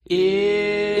If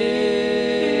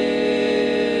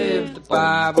the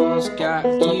Bible's got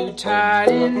you tied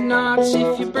in knots,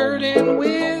 if you're burdened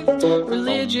with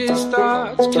religious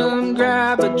thoughts, come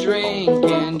grab a drink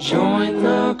and join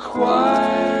the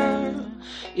choir.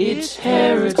 It's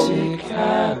Heretic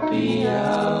Happy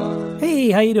Hour.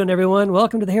 Hey, how you doing, everyone?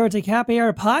 Welcome to the Heretic Happy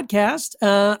Hour podcast.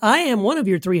 I am one of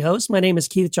your three hosts. My name is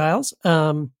Keith Giles.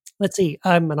 Let's see.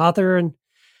 I'm an author, and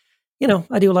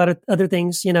I do a lot of other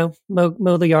things.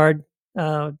 Mow the yard,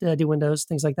 do windows,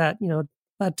 things like that.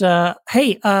 But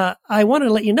hey, I wanted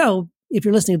to let you know, if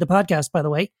you're listening to the podcast, by the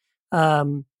way,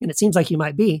 and it seems like you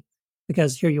might be,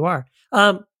 because here you are.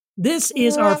 This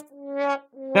is our.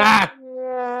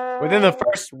 Within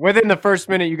the first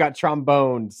minute, you got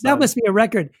trombones. That must be a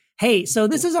record. Hey, so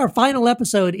this is our final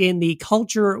episode in the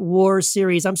Culture Wars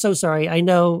series. I'm so sorry. I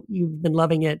know you've been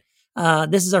loving it.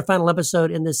 This is our final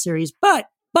episode in this series. But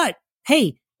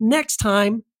hey, next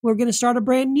time we're going to start a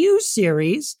brand new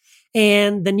series.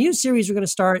 And the new series we're going to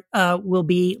start will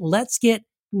be Let's Get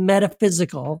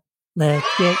Metaphysical. Let's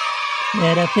get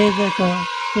metaphysical.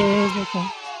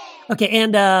 Okay,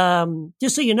 and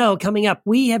just so you know, coming up,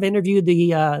 we have interviewed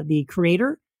the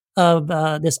creator of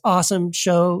this awesome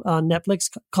show on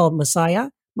Netflix called Messiah,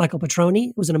 Michael Petroni.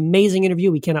 It was an amazing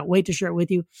interview. We cannot wait to share it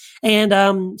with you.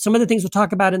 And some of the things we'll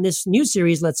talk about in this new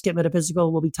series, Let's Get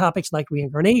Metaphysical, will be topics like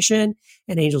reincarnation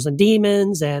and angels and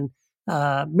demons and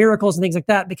miracles and things like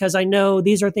that, because I know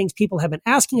these are things people have been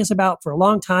asking us about for a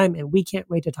long time, and we can't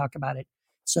wait to talk about it.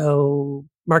 So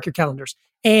mark your calendars.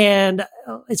 And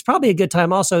it's probably a good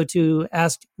time also to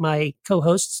ask my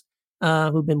co-hosts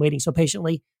who've been waiting so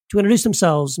patiently to introduce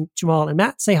themselves. Jamal and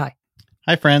Matt, say hi.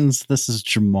 Hi, friends. This is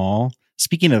Jamal.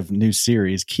 Speaking of new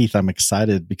series, Keith, I'm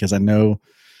excited because I know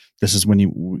this is when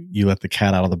you let the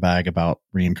cat out of the bag about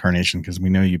reincarnation, because I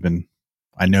know you've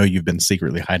been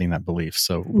secretly hiding that belief.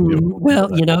 So,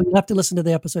 well, you'll have to listen to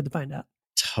the episode to find out.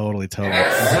 Totally.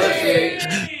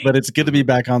 But it's good to be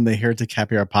back on the Heretic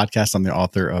Happy Hour podcast. I'm the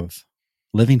author of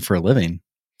Living for a Living.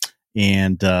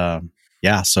 And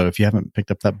so if you haven't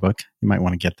picked up that book, you might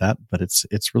want to get that. But it's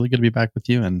really good to be back with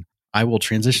you. And I will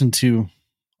transition to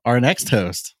our next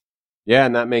host. Yeah,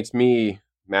 and that makes me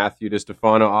Matthew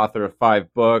DeStefano, author of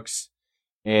 5 books,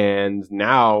 and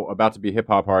now about to be a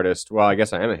hip-hop artist. Well, I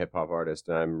guess I am a hip-hop artist.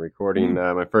 I'm recording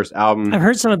my first album. I've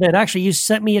heard some of it. Actually, you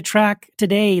sent me a track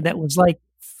today that was like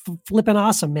flipping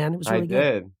awesome, man. It was really good. I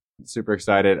did. Super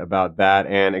excited about that,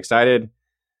 and excited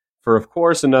for, of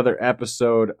course, another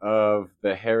episode of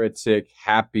the Heretic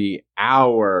Happy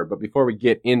Hour. But before we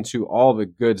get into all the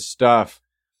good stuff,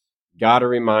 got to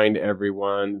remind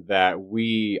everyone that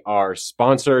we are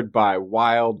sponsored by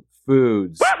Wild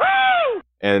Foods. Woo-hoo!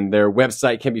 And their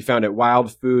website can be found at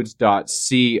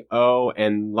wildfoods.co.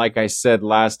 And like I said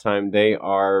last time, they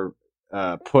are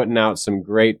putting out some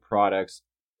great products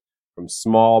from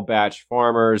small batch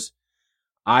farmers.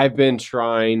 I've been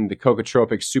trying the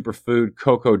Cocotropic Superfood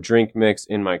Cocoa Drink Mix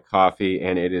in my coffee,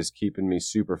 and it is keeping me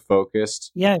super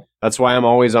focused. Yeah. That's why I'm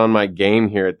always on my game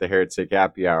here at the Heretic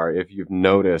Happy Hour. If you've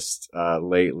noticed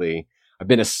lately, I've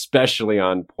been especially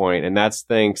on point, and that's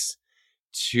thanks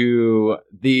to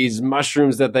these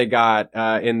mushrooms that they got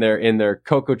in their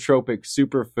Cocotropic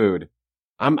Superfood.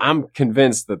 I'm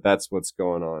convinced that that's what's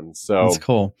going on. So that's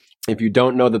cool. If you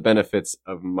don't know the benefits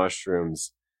of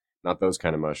mushrooms, not those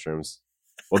kind of mushrooms.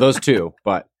 Well, those too,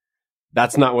 but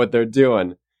that's not what they're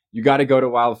doing. You got to go to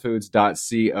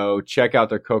wildfoods.co, check out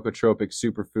their Cocotropic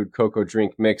Superfood Cocoa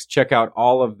Drink Mix, check out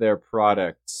all of their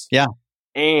products. Yeah.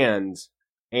 And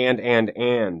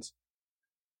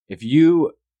if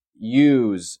you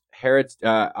use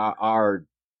our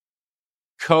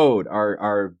code,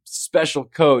 our special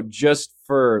code just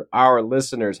for our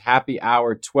listeners, Happy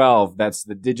Hour 12, that's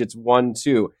the digits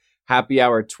 1-2, Happy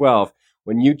Hour 12,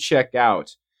 when you check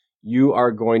out, you are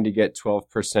going to get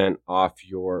 12% off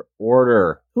your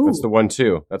order. Ooh. That's the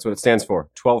 1-2. That's what it stands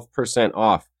for. 12%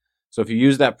 off. So if you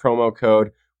use that promo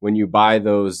code when you buy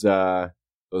those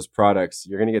products,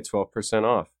 you're going to get 12%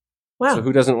 off. Wow. So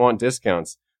who doesn't want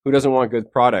discounts? Who doesn't want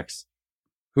good products?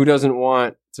 Who doesn't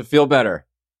want to feel better?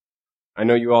 I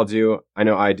know you all do. I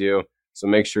know I do. So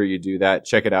make sure you do that.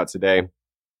 Check it out today.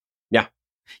 Yeah.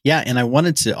 Yeah. And I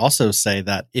wanted to also say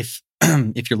that if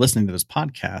you're listening to this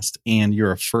podcast and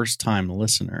you're a first-time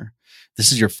listener,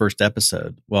 this is your first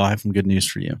episode. Well, I have some good news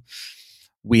for you.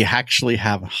 We actually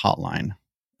have a hotline.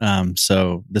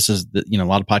 So this is a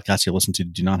lot of podcasts you listen to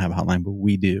do not have a hotline, but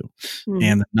we do. Mm-hmm.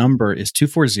 And the number is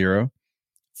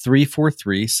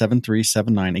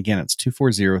 240-343-7379. Again, it's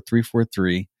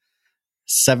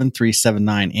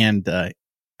 240-343-7379. And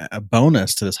a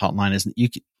bonus to this hotline is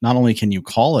not only can you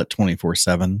call it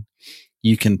 24/7,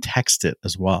 you can text it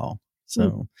as well.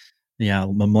 So yeah,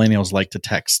 millennials like to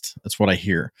text. That's what I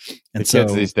hear. And the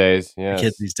kids these days, yes. The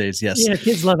kids these days, yes. Yeah,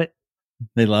 kids love it.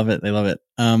 They love it. They love it.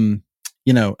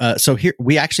 So here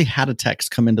we actually had a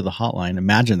text come into the hotline.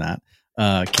 Imagine that.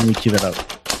 Can we cue that up?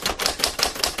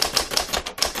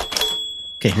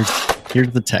 Okay,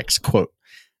 here's the text. Quote,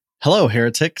 "Hello,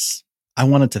 heretics. I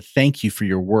wanted to thank you for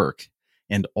your work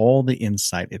and all the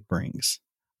insight it brings.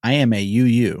 I am a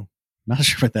UU." Not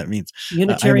sure what that means.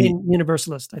 Unitarian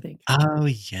Universalist, I think. Oh,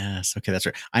 yes. Okay, that's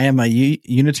right. I am a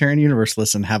Unitarian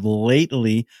Universalist and have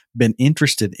lately been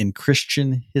interested in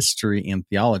Christian history and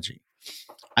theology.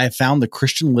 I have found the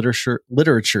Christian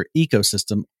literature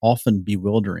ecosystem often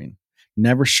bewildering,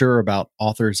 never sure about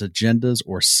authors' agendas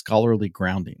or scholarly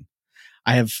grounding.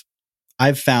 I've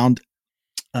found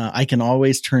I can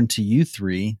always turn to you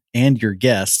three and your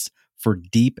guests for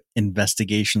deep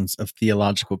investigations of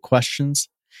theological questions.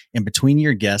 And between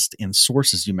your guest and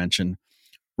sources you mentioned,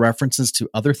 references to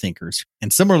other thinkers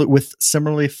and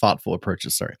similarly thoughtful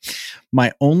approaches. Sorry.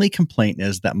 My only complaint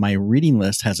is that my reading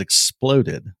list has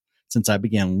exploded since I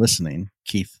began listening.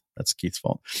 Keith, that's Keith's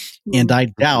fault. And I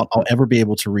doubt I'll ever be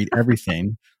able to read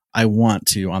everything I want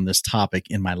to on this topic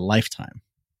in my lifetime.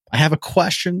 I have a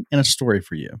question and a story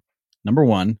for you. Number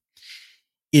one,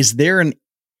 is there an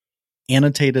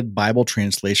annotated Bible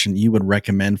translation you would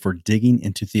recommend for digging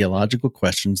into theological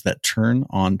questions that turn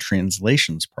on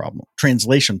translation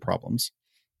problems?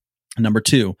 Number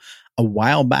two, a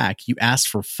while back, you asked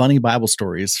for funny Bible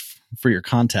stories for your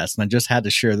contest, and I just had to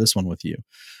share this one with you.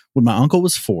 When my uncle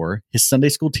was 4, his Sunday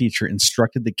school teacher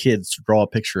instructed the kids to draw a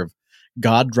picture of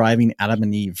God driving Adam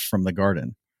and Eve from the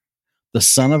garden. The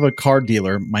son of a car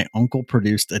dealer, my uncle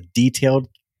produced a detailed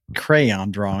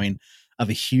crayon drawing of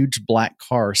a huge black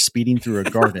car speeding through a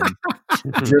garden,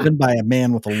 driven by a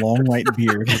man with a long white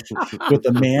beard, with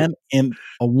a man and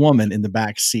a woman in the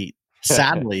back seat.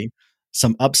 Sadly,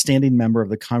 some upstanding member of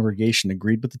the congregation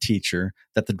agreed with the teacher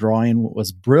that the drawing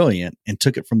was brilliant and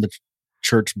took it from the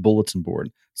church bulletin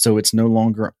board, so it's no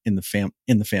longer in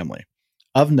the family.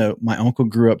 Of note, my uncle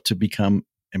grew up to become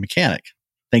a mechanic.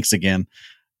 Thanks again,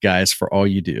 guys, for all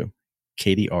you do.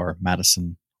 Katie R.,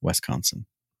 Madison, Wisconsin.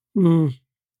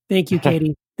 Thank you,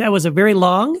 Katie. That was a very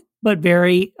long but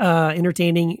very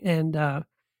entertaining and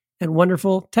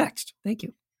wonderful text. Thank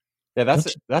you. Yeah,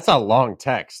 that's a long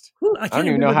text. Ooh, I don't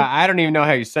even know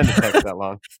how you send a text that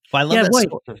long. Well,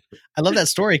 I love that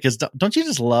story because don't you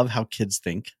just love how kids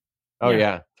think? Oh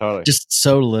yeah, totally. Just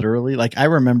so literally. Like I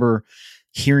remember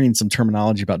hearing some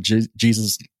terminology about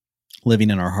Jesus living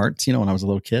in our hearts, when I was a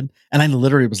little kid, and I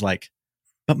literally was like,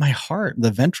 but my heart,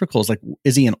 the ventricles, like,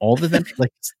 is he in all the ventricles?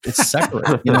 Like, it's separate.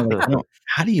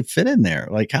 How do you fit in there?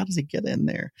 Like, how does he get in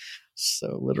there?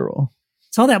 So literal.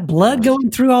 It's all that blood going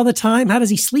through all the time. How does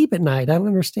he sleep at night? I don't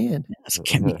understand. What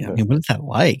is that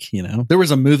like? There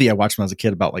was a movie I watched when I was a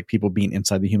kid about like people being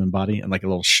inside the human body and like a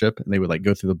little ship, and they would like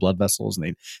go through the blood vessels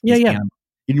and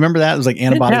you remember that? It was like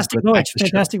antibodies.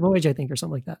 Fantastic Voyage, I think, or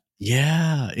something like that.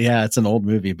 Yeah. It's an old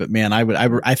movie, but man,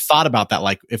 I thought about that.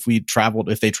 Like if they traveled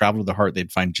to the heart,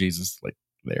 they'd find Jesus like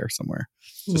there somewhere,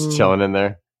 just chilling in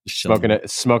there, smoking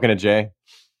a J.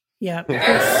 Yeah.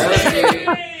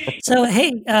 So,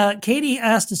 hey, Katie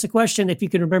asked us a question, if you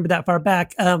can remember that far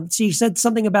back. She said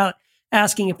something about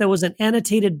asking if there was an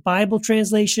annotated Bible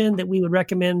translation that we would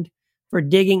recommend for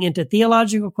digging into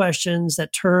theological questions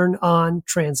that turn on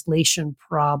translation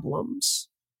problems.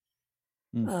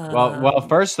 Well,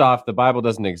 first off, the Bible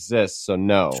doesn't exist, so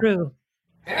no. True.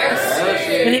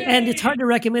 And it's hard to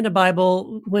recommend a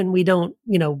Bible when we don't,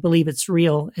 believe it's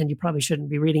real, and you probably shouldn't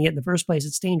be reading it in the first place.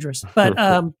 It's dangerous. But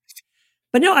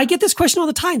no, I get this question all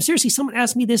the time. Seriously, someone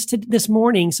asked me this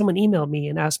morning. Someone emailed me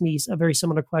and asked me a very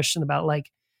similar question about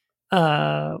like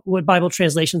what Bible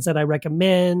translations that I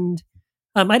recommend.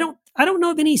 I don't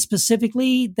know of any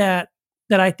specifically that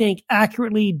I think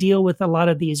accurately deal with a lot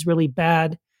of these really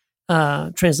bad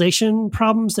translation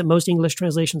problems that most English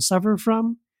translations suffer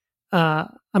from.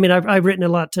 I've written a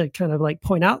lot to kind of like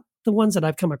point out the ones that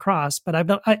I've come across, but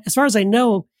as far as I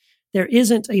know, there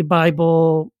isn't a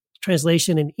Bible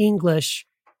translation in English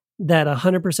that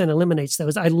 100% eliminates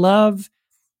those. I love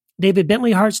David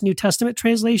Bentley Hart's New Testament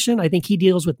translation. I think he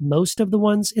deals with most of the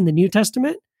ones in the New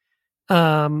Testament.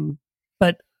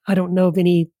 But I don't know of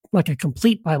any, like a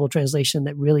complete Bible translation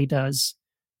that really does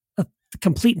a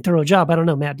complete and thorough job. I don't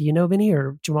know, Matt, do you know of any,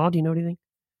 or Jamal, do you know anything?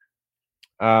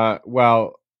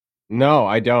 Well, no,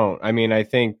 I don't. I mean, I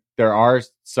think there are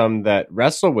some that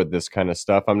wrestle with this kind of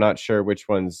stuff. I'm not sure which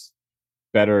one's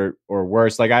better or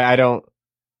worse. Like I don't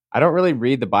really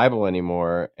read the Bible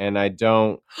anymore, and I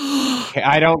don't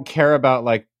care about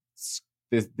like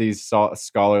these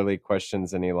scholarly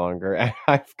questions any longer.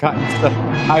 I've gotten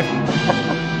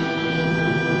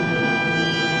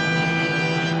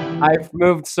I've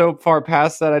moved so far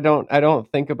past that I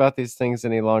don't think about these things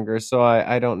any longer. So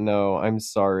I don't know. I'm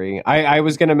sorry. I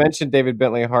was going to mention David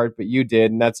Bentley Hart, but you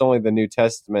did, and that's only the New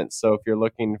Testament. So if you're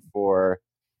looking for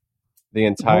the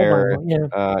entire,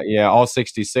 all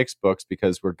 66 books,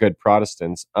 because we're good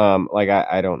Protestants,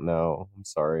 I don't know. I'm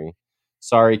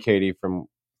sorry, Katie from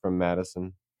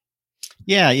Madison.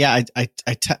 Yeah. I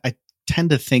tend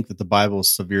to think that the Bible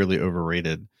is severely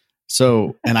overrated.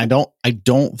 So, and I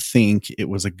don't think it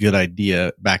was a good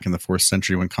idea back in the 4th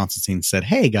century when Constantine said,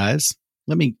 "Hey guys,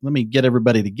 let me get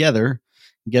everybody together,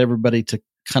 get everybody to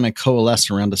kind of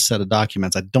coalesce around a set of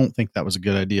documents." I don't think that was a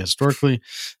good idea historically.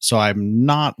 So I'm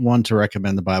not one to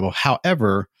recommend the Bible.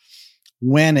 However,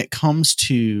 when it comes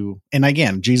to, and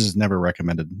again, Jesus never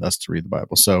recommended us to read the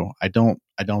Bible. So I think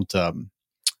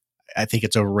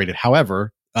it's overrated.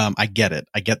 However, I get it.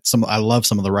 I love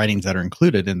some of the writings that are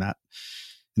included in that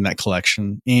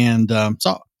collection. And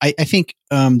so I think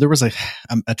there was a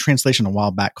translation a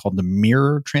while back called the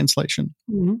Mirror Translation.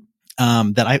 Mm-hmm.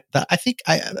 That I think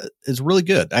is really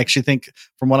good. I actually think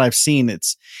from what I've seen,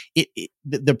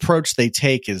 the approach they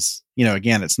take is,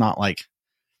 again, it's not like,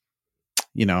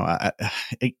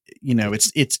 it's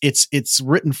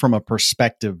written from a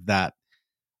perspective that,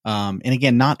 and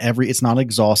again, it's not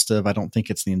exhaustive. I don't think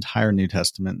it's the entire New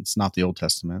Testament. It's not the Old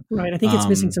Testament. Right. I think it's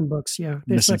missing some books. Yeah.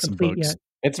 It's not complete yet.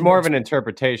 It's more of an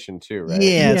interpretation too, right?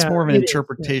 Yeah, it's more of an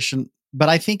interpretation, but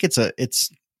I think it's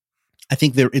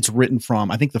written from,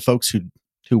 I think the folks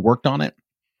who worked on it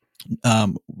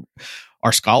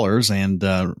are scholars and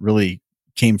really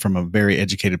came from a very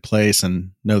educated place and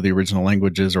know the original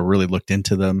languages or really looked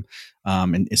into them.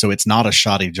 And so it's not a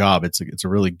shoddy job. It's a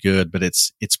really good, but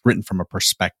it's written from a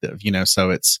perspective,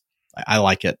 so I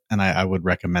like it. And I would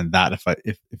recommend that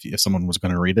if someone was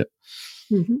going to read it.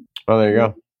 Mm-hmm. Well, there you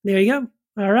go. There you go.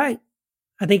 All right.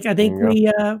 I think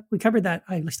we covered that.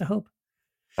 At least I hope.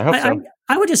 I hope so.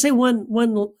 I would just say one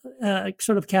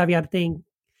sort of caveat thing,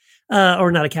 or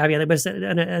not a caveat, but it's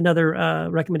another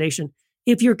recommendation.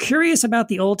 If you're curious about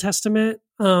the Old Testament,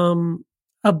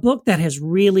 a book that has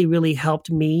really, really helped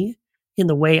me in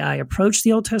the way I approach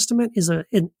the Old Testament is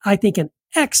I think an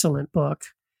excellent book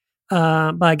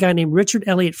by a guy named Richard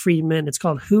Elliott Friedman. It's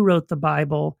called Who Wrote the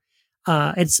Bible?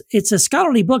 It's a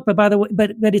scholarly book, but by the way,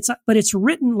 but it's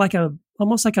written like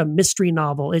almost like a mystery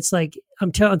novel. It's like,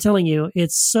 I'm telling you,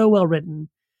 it's so well written.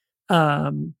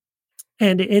 And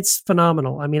it's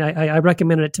phenomenal. I mean, I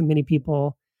recommended it to many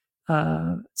people.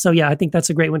 So yeah, I think that's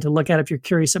a great one to look at if you're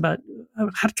curious about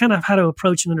how to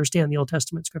approach and understand the Old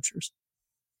Testament scriptures.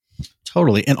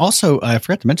 Totally. And also, I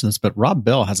forgot to mention this, but Rob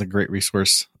Bell has a great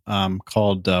resource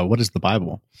called "What is the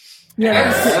Bible?"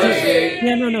 Yeah,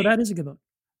 that is a good book.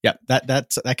 Yeah,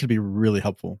 that could be really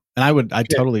helpful, and I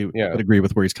totally would agree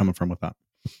with where he's coming from with that.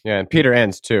 Yeah, and Peter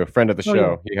Enns too, friend of the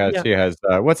show. Yeah. He has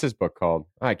what's his book called?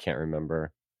 I can't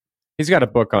remember. He's got a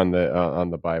book on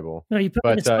the Bible. No, you put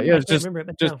but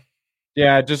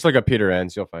just look up Peter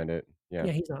Enns, you'll find it. Yeah,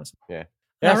 he's awesome. Yeah.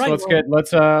 All right, let's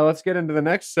get into the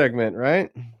next segment, right?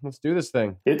 Let's do this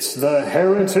thing. It's the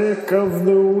Heretic of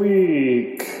the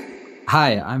Week.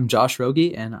 Hi, I'm Josh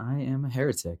Rogie, and I am a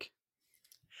heretic.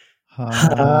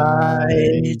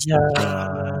 Hi,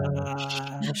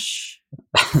 Josh.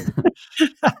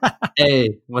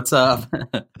 Hey, what's up?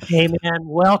 Hey, man.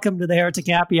 Welcome to the Heretic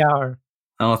Happy Hour.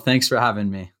 Oh, thanks for having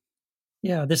me.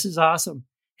 Yeah, this is awesome.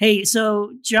 Hey,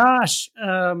 so Josh,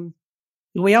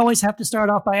 we always have to start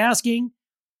off by asking,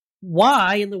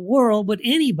 why in the world would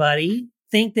anybody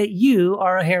think that you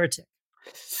are a heretic?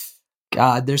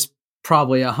 God, there's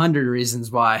probably 100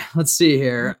 reasons why. Let's see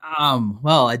here.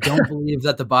 Well, I don't believe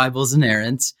that the Bible's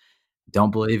inerrant. Don't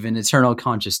believe in eternal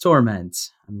conscious torment.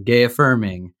 I'm gay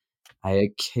affirming. I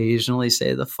occasionally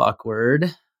say the fuck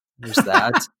word. There's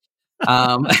that.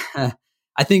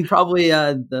 I think probably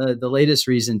the latest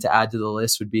reason to add to the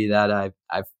list would be that I've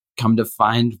come to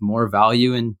find more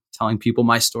value in telling people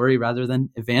my story rather than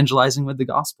evangelizing with the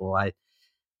gospel.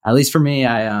 At least for me,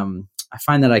 I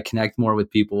find that I connect more with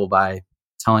people by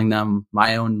telling them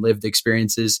my own lived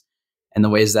experiences and the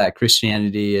ways that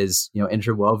Christianity is,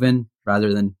 interwoven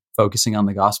rather than focusing on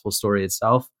the gospel story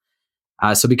itself.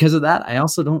 So because of that, I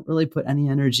also don't really put any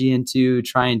energy into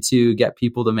trying to get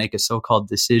people to make a so-called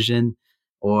decision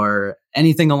or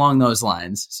anything along those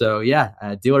lines. So yeah,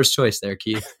 dealer's choice there,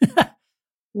 Keith.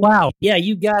 Wow. Yeah,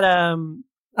 you got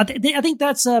I think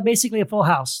that's basically a full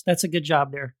house. That's a good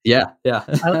job there. Yeah.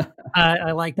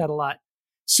 I like that a lot.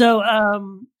 So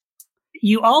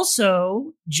you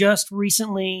also just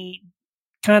recently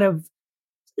kind of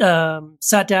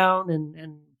sat down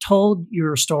and told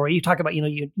your story. You talk about,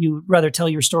 you rather tell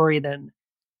your story than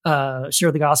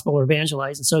share the gospel or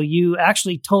evangelize. And so you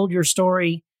actually told your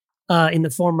story in the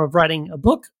form of writing a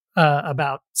book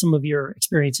about some of your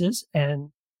experiences.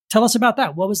 And tell us about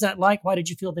that. What was that like? Why did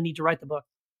you feel the need to write the book?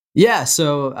 Yeah.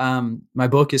 So my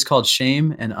book is called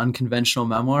Shame, an Unconventional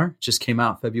Memoir. Just came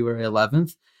out February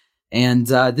 11th. And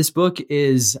this book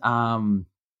is, I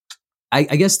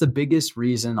guess the biggest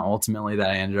reason ultimately that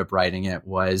I ended up writing it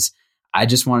was I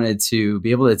just wanted to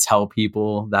be able to tell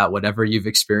people that whatever you've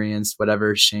experienced,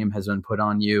 whatever shame has been put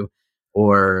on you,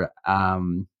 or,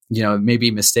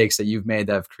 maybe mistakes that you've made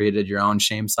that have created your own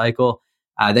shame cycle,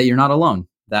 that you're not alone,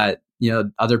 that,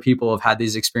 other people have had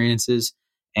these experiences.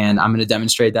 And I'm going to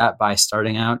demonstrate that by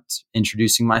starting out,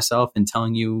 introducing myself and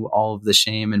telling you all of the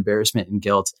shame, embarrassment, and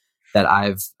guilt that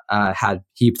I've had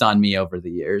heaped on me over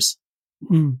the years.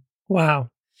 Wow.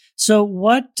 So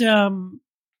why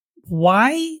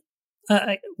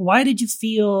did you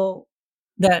feel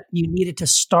that you needed to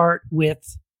start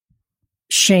with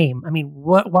shame? I mean,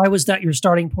 why was that your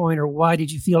starting point, or why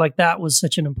did you feel like that was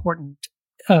such an important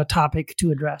topic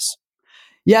to address?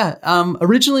 Yeah.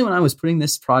 Originally, when I was putting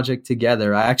this project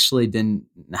together, I actually didn't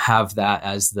have that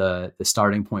as the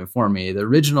starting point for me. The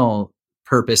original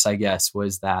purpose, I guess,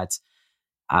 was that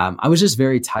I was just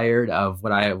very tired of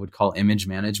what I would call image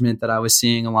management that I was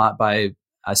seeing a lot by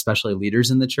especially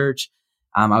leaders in the church.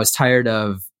 I was tired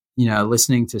of,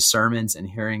 listening to sermons and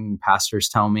hearing pastors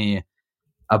tell me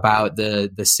about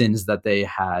the sins that they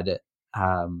had,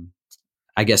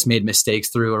 I guess, made mistakes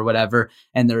through or whatever.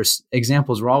 And there's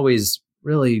examples were always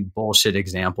really bullshit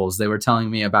examples. They were telling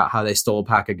me about how they stole a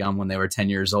pack of gum when they were 10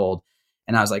 years old.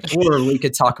 And I was like, or we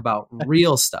could talk about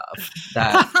real stuff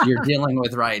that you're dealing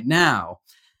with right now.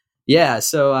 Yeah.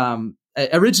 So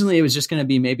originally it was just going to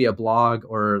be maybe a blog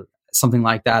or something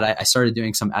like that. I started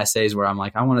doing some essays where I'm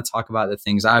like, I want to talk about the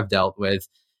things I've dealt with.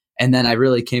 And then I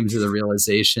really came to the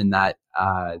realization that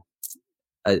I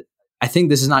think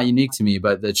this is not unique to me,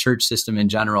 but the church system in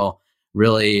general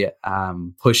really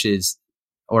pushes,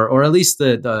 or at least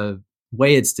the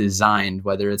way it's designed,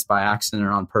 whether it's by accident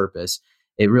or on purpose,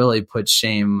 it really puts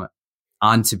shame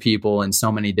onto people in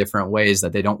so many different ways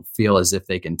that they don't feel as if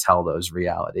they can tell those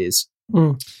realities.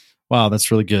 Wow,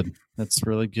 that's really good. That's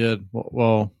really good.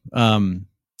 Well,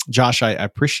 Josh, I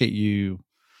appreciate you.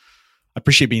 I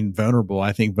appreciate being vulnerable.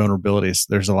 I think vulnerability is,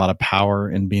 there's a lot of power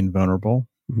in being vulnerable.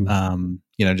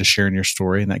 Just sharing your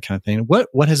story and that kind of thing.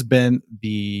 What has been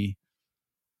the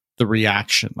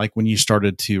reaction, like when you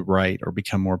started to write or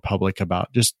become more public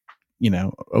about just,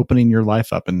 opening your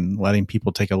life up and letting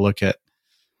people take a look at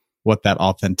what that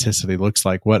authenticity looks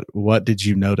like? What did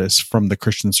you notice from the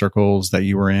Christian circles that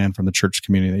you were in, from the church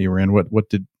community that you were in? What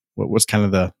was kind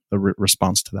of the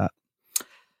response to that?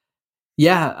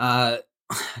 Yeah.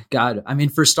 God, I mean,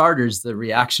 for starters, the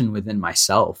reaction within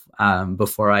myself,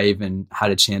 before I even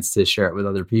had a chance to share it with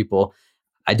other people,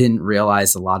 I didn't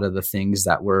realize a lot of the things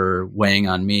that were weighing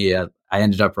on me. I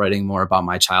ended up writing more about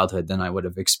my childhood than I would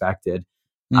have expected,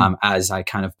 as I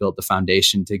kind of built the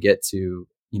foundation to get to,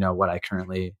 what I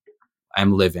currently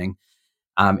am living.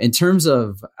 In terms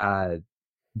of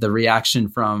the reaction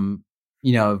from,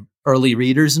 early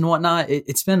readers and whatnot,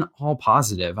 it's been all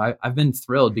positive. I've been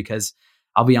thrilled because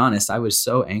I'll be honest, I was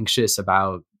so anxious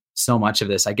about so much of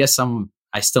this. I guess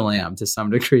I still am to some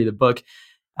degree. The book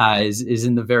is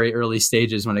in the very early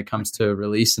stages when it comes to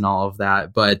release and all of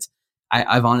that. But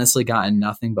I've honestly gotten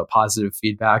nothing but positive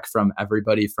feedback from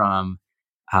everybody from,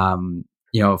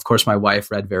 of course, my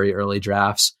wife read very early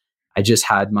drafts. I just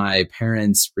had my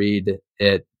parents read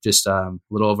it just a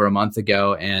little over a month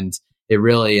ago, and it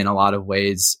really, in a lot of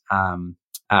ways,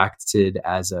 acted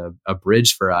as a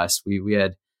bridge for us. We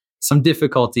had some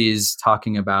difficulties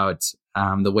talking about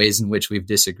the ways in which we've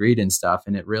disagreed and stuff,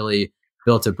 and it really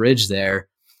built a bridge there.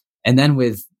 And then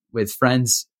with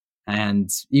friends and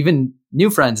even new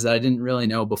friends that I didn't really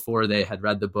know before they had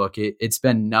read the book, it's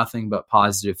been nothing but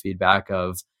positive feedback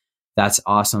of, that's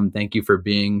awesome. Thank you for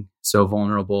being so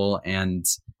vulnerable. And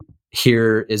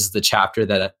here is the chapter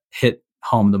that hit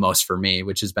home the most for me,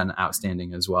 which has been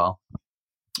outstanding as well.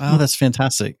 Oh, that's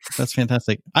fantastic. That's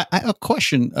fantastic. I have a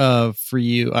question for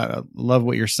you. I love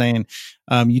what you're saying.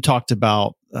 You talked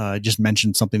about, just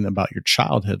mentioned something about your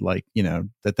childhood, like,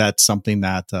 that's something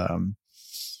that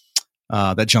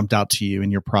that jumped out to you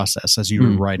in your process as you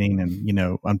were writing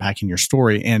and, unpacking your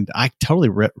story. And I totally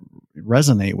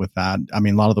resonate with that. I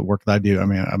mean, a lot of the work that I do, I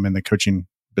mean, I'm in the coaching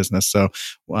business. So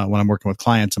when I'm working with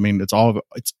clients, I mean,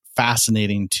 it's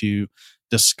fascinating to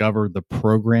discover the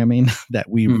programming that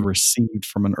we've received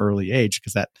from an early age,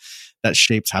 because that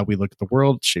shapes how we look at the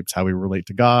world, shapes how we relate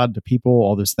to God, to people,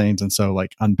 all those things. And so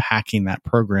like unpacking that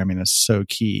programming is so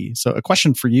key. So a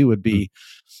question for you would be,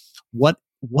 what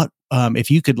if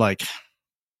you could like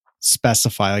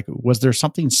specify, like, was there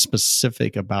something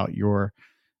specific about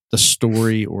the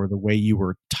story or the way you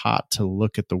were taught to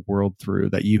look at the world through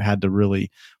that you had to really,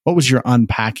 what was your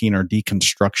unpacking or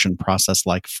deconstruction process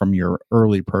like from your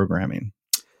early programming,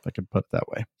 if I could put it that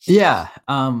way? Yeah.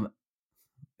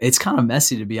 It's kind of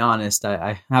messy, to be honest.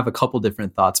 I have a couple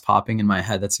different thoughts popping in my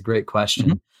head. That's a great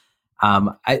question.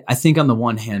 I think on the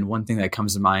one hand, one thing that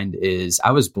comes to mind is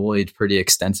I was bullied pretty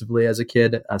extensively as a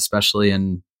kid, especially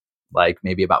in like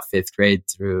maybe about 5th grade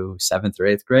through 7th or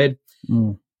 8th grade.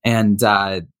 And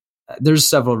there's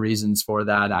several reasons for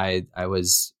that. I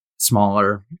was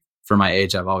smaller for my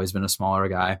age. I've always been a smaller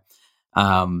guy.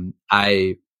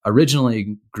 I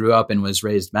originally grew up and was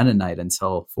raised Mennonite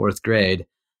until 4th grade,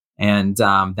 and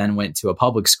then went to a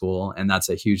public school, and that's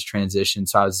a huge transition.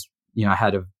 So I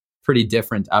had a pretty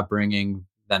different upbringing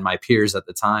than my peers at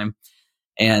the time.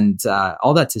 And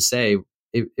all that to say,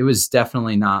 it was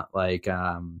definitely not like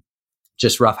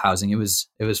just roughhousing.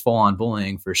 It was full on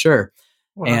bullying for sure.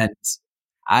 Wow. And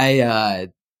I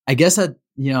guess that,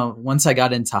 once I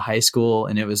got into high school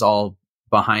and it was all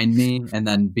behind me, and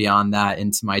then beyond that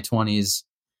into my 20s,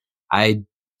 I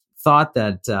thought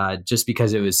that just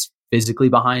because it was physically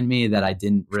behind me, that I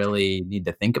didn't really need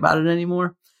to think about it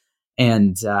anymore.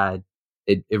 And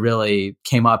it really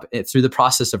came up through the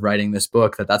process of writing this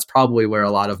book that's probably where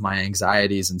a lot of my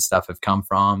anxieties and stuff have come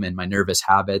from, and my nervous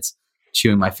habits,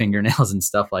 chewing my fingernails and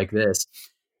stuff like this.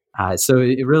 So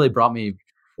it really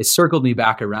it circled me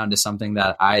back around to something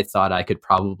that I thought I could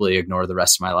probably ignore the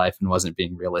rest of my life and wasn't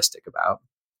being realistic about.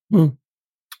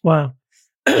 Wow.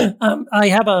 I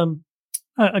have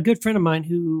a good friend of mine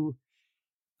who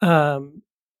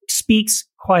speaks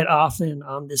quite often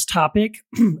on this topic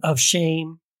of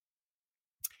shame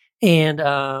and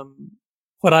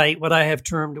what I have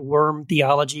termed worm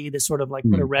theology, this sort of like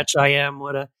what a wretch I am,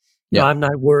 I'm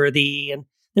not worthy, and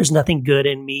there's nothing good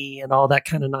in me, and all that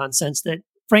kind of nonsense that,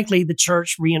 frankly, the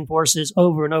church reinforces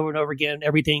over and over and over again.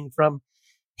 Everything from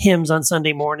hymns on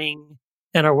Sunday morning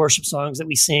and our worship songs that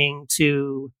we sing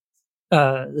to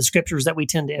the scriptures that we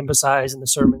tend to emphasize and the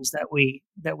sermons that we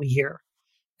hear,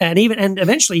 and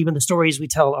eventually even the stories we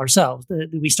tell ourselves.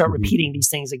 We start repeating these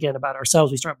things again about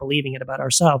ourselves. We start believing it about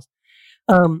ourselves.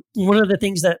 One of the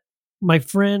things that my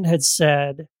friend had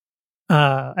said,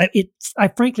 I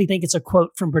frankly think it's a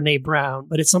quote from Brene Brown,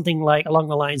 but it's something like along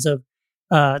the lines of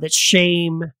that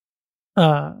shame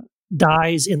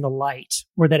dies in the light,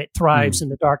 or that it thrives in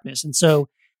the darkness, and so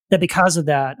that because of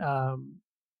that,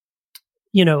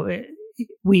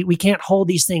 we can't hold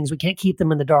these things. We can't keep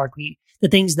them in the dark. The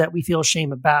things that we feel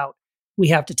shame about, we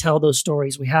have to tell those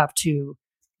stories. We have to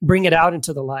bring it out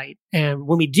into the light. And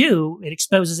when we do, it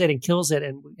exposes it and kills it,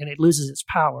 and it loses its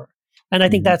power. And I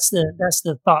think that's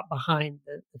the thought behind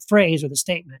the phrase or the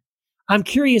statement. I'm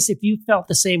curious if you felt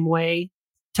the same way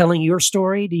telling your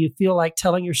story. Do you feel like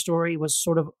telling your story was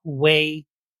sort of a way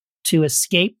to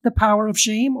escape the power of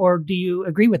shame, or do you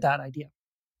agree with that idea?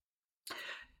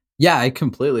 Yeah, I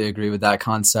completely agree with that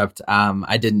concept.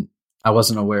 I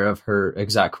wasn't aware of her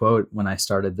exact quote when I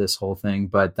started this whole thing,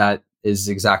 but that is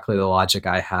exactly the logic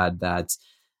I had. That,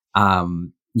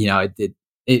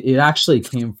 it actually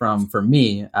came from, for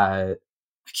me, I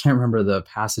can't remember the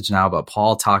passage now, but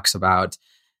Paul talks about,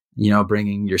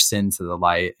 bringing your sin to the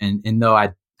light. And though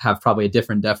I have probably a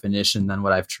different definition than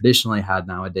what I've traditionally had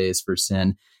nowadays for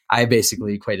sin, I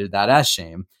basically equated that as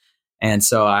shame. And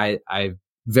so I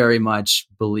very much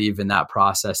believe in that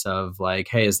process of like,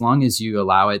 hey, as long as you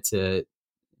allow it to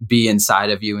be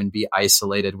inside of you and be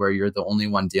isolated where you're the only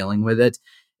one dealing with it,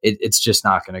 it's just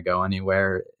not going to go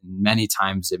anywhere. Many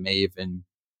times it may even,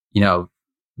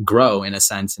 grow in a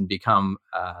sense and become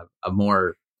a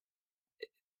more,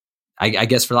 I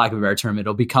guess for lack of a better term,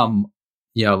 it'll become,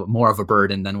 more of a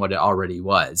burden than what it already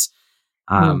was.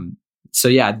 So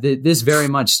yeah, this very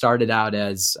much started out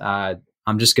as,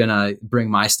 I'm just going to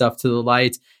bring my stuff to the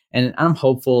light. And I'm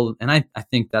hopeful, and I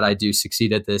think that I do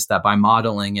succeed at this, that by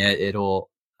modeling it, it'll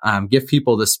give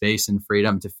people the space and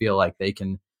freedom to feel like they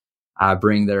can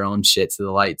bring their own shit to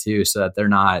the light too, so that they're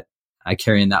not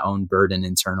carrying that own burden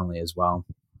internally as well.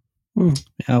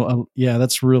 Yeah,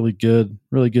 that's really good.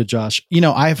 Really good, Josh.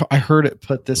 I heard it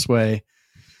put this way,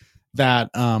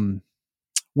 that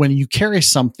when you carry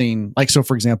something like, so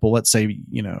for example, let's say,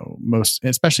 most,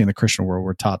 especially in the Christian world,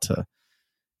 we're taught to,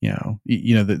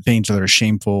 the things that are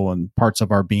shameful and parts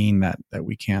of our being that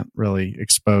we can't really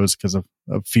expose because of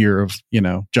fear of,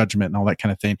 judgment and all that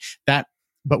kind of thing.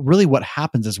 But really what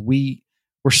happens is we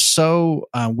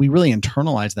really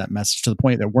internalize that message to the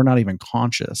point that we're not even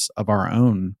conscious of our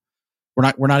own.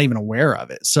 We're not even aware of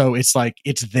it. So it's like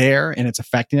it's there and it's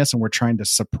affecting us and we're trying to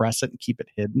suppress it and keep it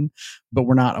hidden, but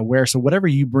we're not aware. So whatever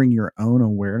you bring your own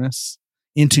awareness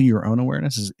into your own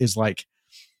awareness is like,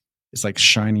 it's like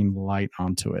shining light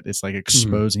onto it. It's like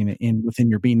exposing it within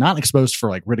your being, not exposed for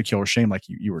like ridicule or shame, like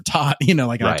you were taught,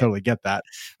 right. I totally get that.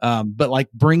 But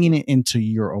like bringing it into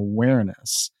your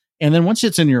awareness. And then once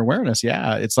it's in your awareness,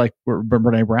 it's like what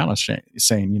Brene Brown is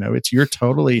saying,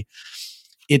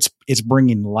 it's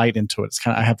bringing light into it. It's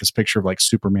kind of, I have this picture of like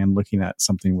Superman looking at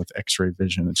something with X-ray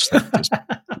vision. It's like just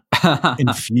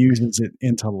infuses it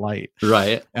into light.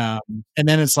 Right. And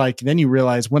then it's like, then you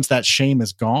realize once that shame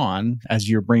is gone, as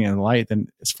you're bringing in light, then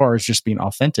as far as just being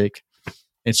authentic,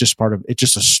 it's just it's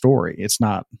just a story. It's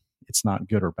not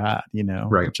good or bad,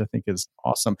 right. Which I think is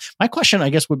awesome. My question, I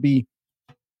guess, would be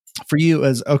for you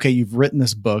is, okay, you've written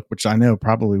this book, which I know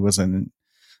probably wasn't,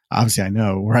 obviously I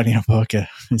know writing a book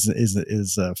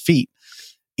is a feat,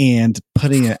 and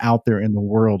putting it out there in the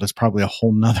world is probably a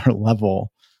whole nother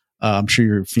level. I'm sure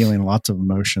you're feeling lots of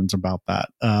emotions about that.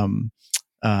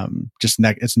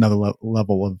 It's another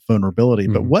level of vulnerability.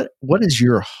 Mm-hmm. But what is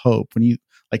your hope when you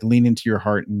like lean into your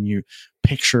heart and you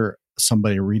picture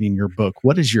somebody reading your book?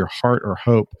 What is your heart or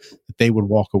hope that they would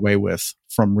walk away with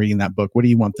from reading that book? What do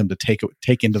you want them to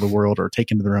take into the world or take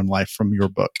into their own life from your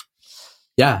book?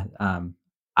 Yeah.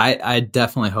 I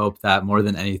definitely hope that more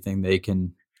than anything, they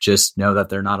can just know that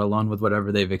they're not alone with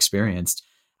whatever they've experienced.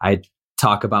 I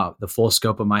talk about the full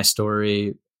scope of my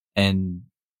story and,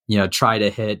 try to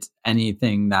hit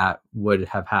anything that would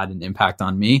have had an impact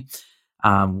on me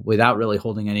without really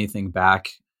holding anything back.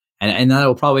 And that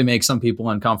will probably make some people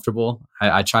uncomfortable.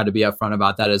 I try to be upfront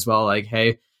about that as well. Like,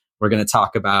 hey, we're going to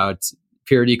talk about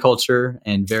purity culture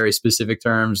in very specific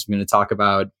terms. We're going to talk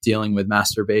about dealing with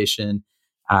masturbation,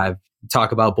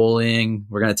 talk about bullying.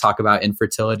 We're going to talk about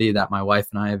infertility that my wife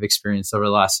and I have experienced over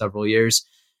the last several years.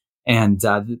 And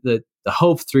the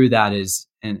hope through that is,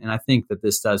 and I think that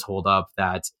this does hold up,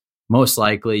 that most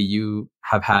likely you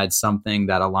have had something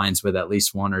that aligns with at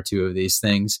least one or two of these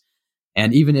things.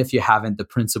 And even if you haven't, the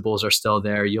principles are still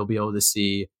there. You'll be able to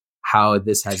see how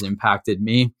this has impacted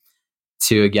me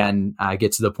to, again,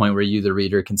 get to the point where you, the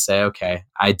reader, can say, okay,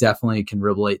 I definitely can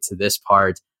relate to this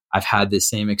part. I've had this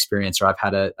same experience, or I've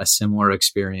had a similar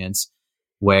experience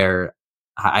where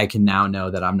I can now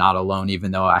know that I'm not alone,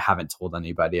 even though I haven't told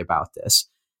anybody about this.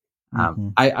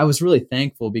 I was really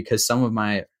thankful because some of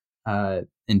my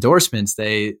endorsements,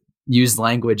 they used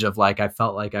language of like, I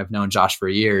felt like I've known Josh for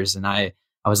years. And I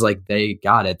was like, they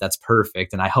got it. That's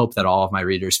perfect. And I hope that all of my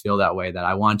readers feel that way, that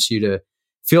I want you to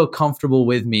feel comfortable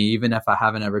with me, even if I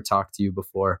haven't ever talked to you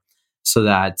before, so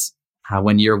that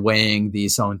when you're weighing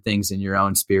these own things in your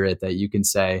own spirit, that you can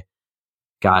say,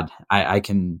 God, I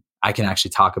can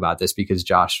actually talk about this because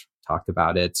Josh talked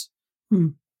about it.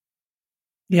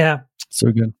 Yeah.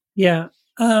 So good. Yeah.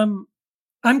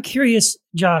 I'm curious,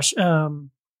 Josh,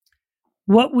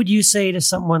 what would you say to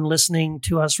someone listening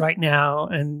to us right now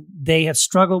and they have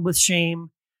struggled with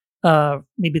shame,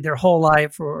 maybe their whole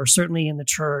life or certainly in the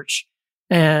church?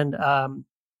 And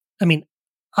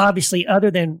obviously,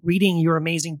 other than reading your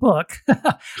amazing book,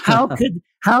 what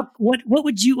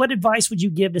advice would you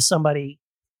give to somebody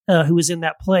who was in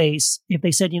that place if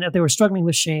they said, if they were struggling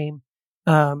with shame,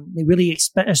 they really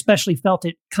especially felt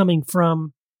it coming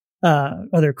from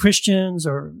other Christians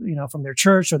or, from their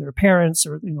church or their parents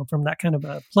or, from that kind of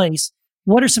a place?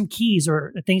 What are some keys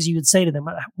or things you would say to them?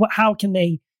 How could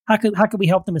we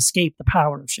help them escape the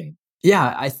power of shame?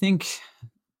 Yeah, I think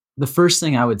the first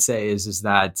thing I would say is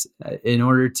that in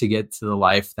order to get to the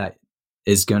life that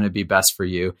is going to be best for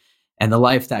you and the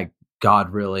life that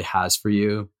God really has for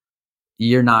you,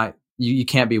 you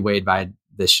can't be weighed by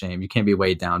this shame. You can't be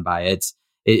weighed down by it.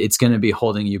 It's going to be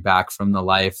holding you back from the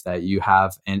life that you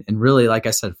have. And really, like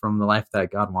I said, from the life that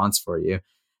God wants for you.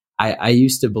 I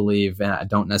used to believe, and I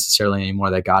don't necessarily anymore,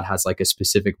 that God has like a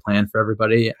specific plan for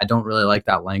everybody. I don't really like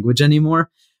that language anymore,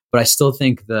 but I still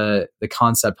think the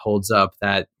concept holds up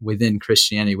that within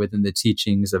Christianity, within the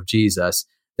teachings of Jesus,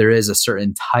 there is a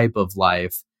certain type of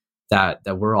life that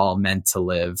we're all meant to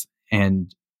live.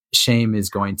 And shame is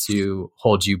going to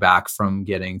hold you back from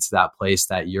getting to that place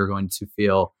that you're going to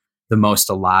feel the most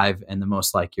alive and the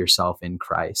most like yourself in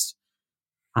Christ.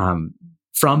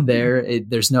 From there,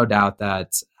 there's no doubt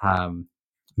that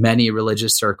many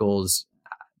religious circles,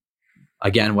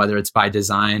 again, whether it's by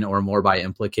design or more by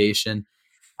implication,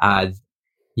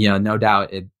 no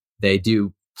doubt they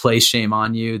do place shame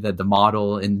on you, that the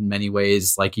model in many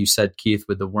ways, like you said, Keith,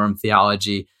 with the worm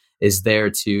theology, is there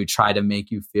to try to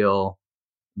make you feel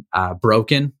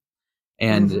broken.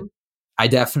 And I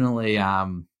definitely,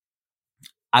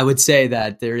 I would say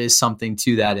that there is something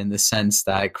to that, in the sense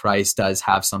that Christ does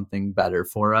have something better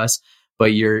for us,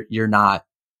 but you're not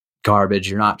garbage,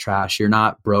 you're not trash, you're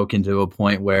not broken to a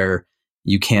point where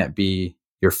you can't be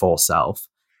your full self.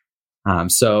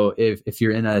 So if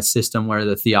you're in a system where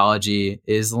the theology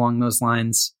is along those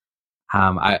lines,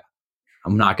 I'm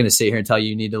not going to sit here and tell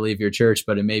you need to leave your church,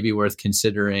 but it may be worth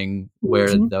considering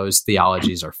where those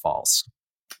theologies are false.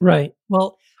 Right.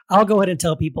 Well, I'll go ahead and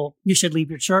tell people you should leave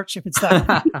your church if it's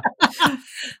that.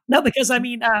 No, because I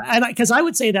mean, because I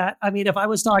would say that, I mean, if I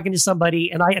was talking to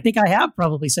somebody, and I think I have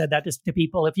probably said that to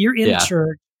people, if you're in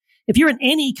church, if you're in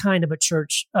any kind of a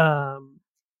church,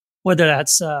 whether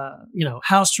that's,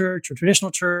 house church or traditional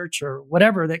church or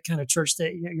whatever, that kind of church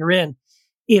that you're in,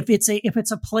 if it's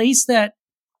a place that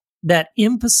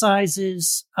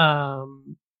emphasizes,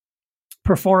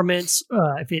 performance,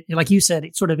 if it, like you said,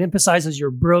 it sort of emphasizes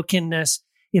your brokenness,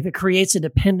 if it creates a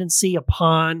dependency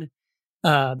upon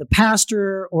the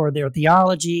pastor or their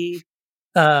theology,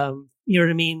 you know what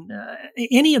I mean?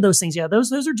 Any of those things,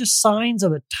 those are just signs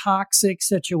of a toxic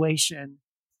situation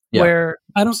where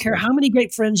I don't care how many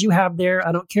great friends you have there.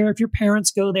 I don't care if your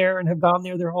parents go there and have gone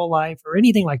there their whole life or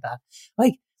anything like that.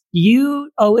 Like,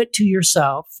 you owe it to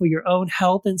yourself, for your own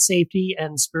health and safety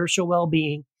and spiritual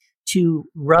well-being, to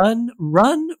run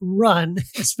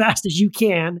as fast as you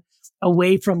can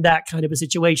away from that kind of a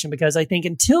situation. Because I think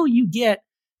until you get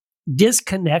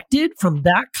disconnected from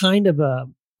that kind of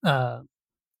a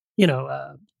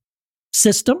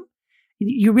system,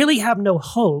 you really have no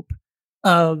hope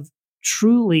of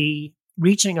truly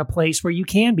reaching a place where you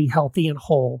can be healthy and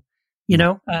whole.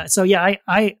 So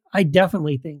I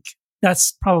definitely think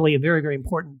that's probably a very, very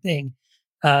important thing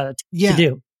to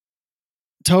do.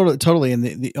 Totally. And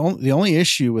the only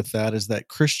issue with that is that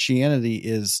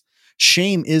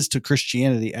shame is to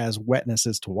Christianity as wetness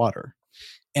is to water.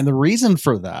 And the reason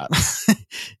for that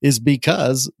is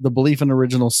because the belief in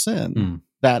original sin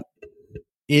that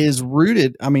is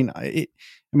rooted. It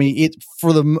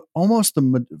for the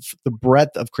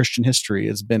breadth of Christian history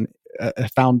has been a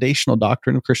foundational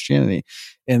doctrine of Christianity.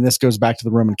 And this goes back to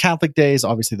the Roman Catholic days.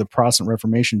 Obviously the Protestant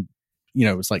Reformation,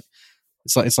 it's like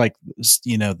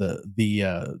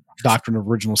the doctrine of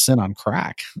original sin on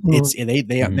crack. They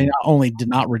not only did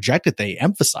not reject it, they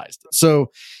emphasized it.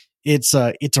 So it's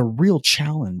a real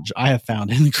challenge I have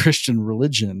found in the Christian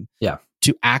religion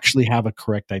to actually have a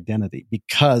correct identity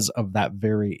because of that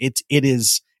it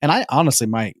is. And I honestly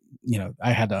I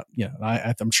had to,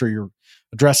 I'm sure you're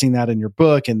addressing that in your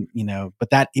book, and, but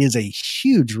that is a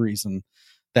huge reason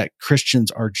that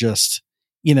Christians are just,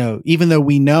 even though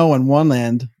we know on one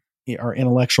end, our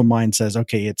intellectual mind says,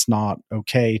 okay, it's not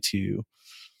okay to,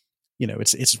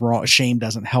 it's wrong. Shame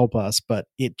doesn't help us, but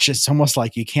it just almost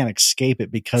like you can't escape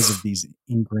it because of these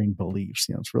ingrained beliefs.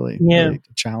 It's really a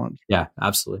challenge. Yeah,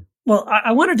 absolutely. Well,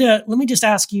 let me just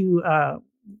ask you a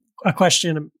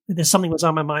question. There's something was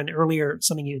on my mind earlier,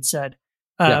 something you had said.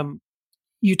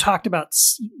 You talked about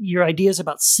your ideas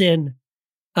about sin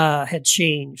had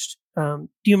changed. Do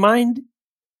you mind?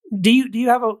 Do you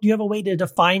have a way to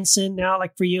define sin now?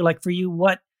 Like for you,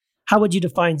 how would you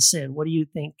define sin? What do you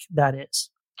think that is?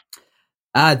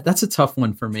 That's a tough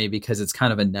one for me because it's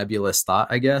kind of a nebulous thought,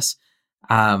 I guess.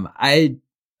 So I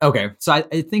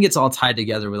think it's all tied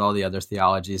together with all the other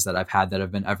theologies that I've had that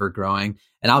have been ever growing.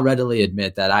 And I'll readily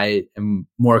admit that I am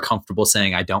more comfortable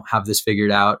saying I don't have this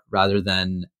figured out rather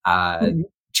than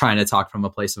trying to talk from a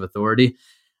place of authority.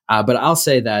 But I'll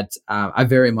say that I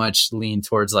very much lean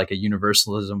towards like a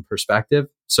universalism perspective.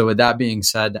 So with that being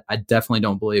said, I definitely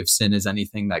don't believe sin is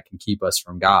anything that can keep us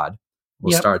from God.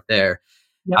 We'll start there.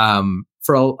 Yep.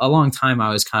 For a long time,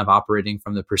 I was kind of operating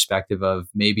from the perspective of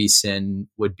maybe sin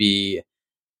would be,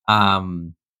 I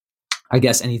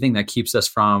guess, anything that keeps us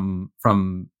from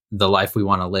the life we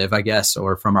want to live, I guess,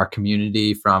 or from our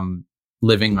community, from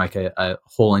living like a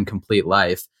whole and complete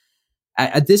life.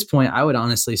 At this point, I would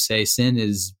honestly say sin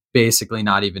is basically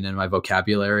not even in my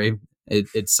vocabulary.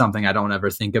 It's something I don't ever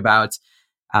think about,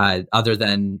 other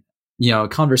than,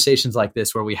 conversations like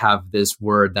this where we have this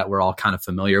word that we're all kind of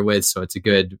familiar with. So it's a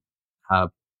good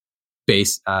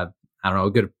base, a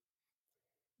good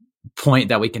point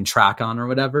that we can track on or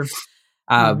whatever.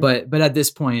 But at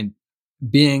this point,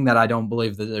 being that I don't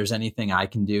believe that there's anything I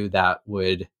can do that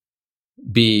would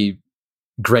be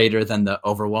greater than the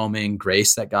overwhelming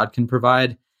grace that God can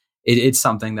provide, it's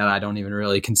something that I don't even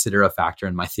really consider a factor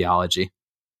in my theology.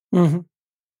 Mm-hmm.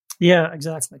 Yeah,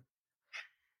 exactly.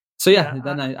 So yeah,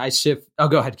 then I shift. Oh,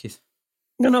 go ahead, Keith.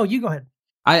 No, you go ahead.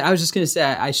 I was just going to say,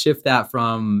 I shift that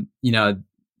from,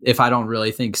 if I don't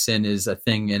really think sin is a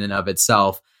thing in and of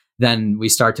itself, then we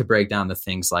start to break down the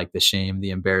things like the shame, the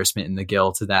embarrassment, and the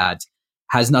guilt that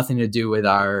has nothing to do with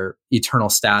our eternal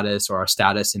status or our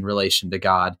status in relation to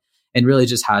God, and really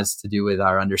just has to do with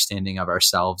our understanding of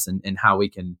ourselves and how we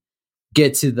can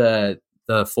get to the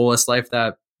fullest life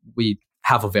that we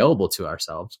have available to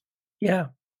ourselves. Yeah,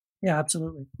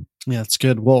 absolutely. Yeah, that's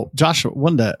good. Well, Josh,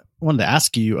 wanted to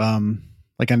ask you,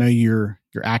 like I know you're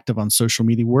active on social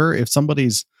media. Where if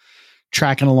somebody's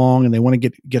tracking along and they want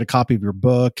to get a copy of your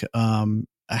book,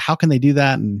 how can they do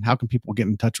that, and how can people get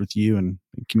in touch with you and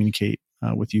communicate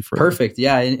with you further? Perfect.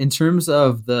 Yeah, in terms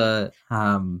of the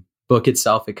book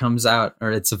itself, it comes out,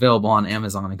 or it's available on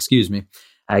Amazon. Excuse me.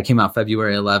 It came out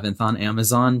February 11th on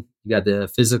Amazon. You got the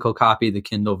physical copy, the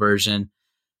Kindle version,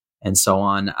 and so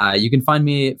on. You can find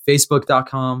me at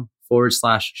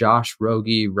facebook.com/Josh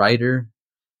Rogie Writer,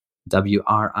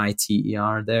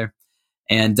 WRITER there.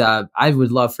 And I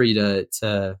would love for you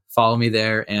to follow me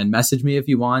there and message me if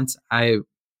you want.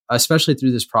 Especially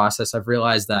through this process, I've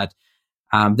realized that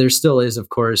there still is, of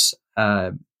course,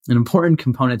 an important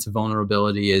component to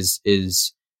vulnerability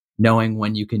is knowing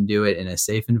when you can do it in a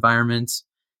safe environment.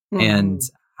 Mm. And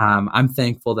I'm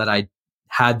thankful that I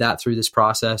had that through this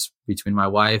process between my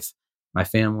wife, my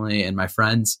family, and my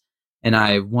friends. And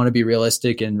I want to be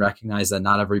realistic and recognize that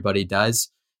not everybody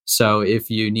does. So if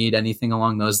you need anything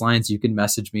along those lines, you can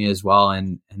message me as well.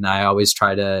 And I always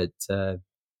try to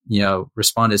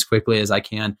respond as quickly as I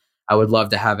can. I would love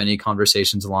to have any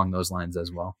conversations along those lines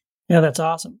as well. Yeah, that's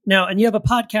awesome. Now, and you have a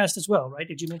podcast as well, right?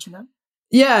 Did you mention that?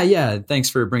 Yeah. Thanks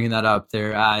for bringing that up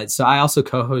there. So I also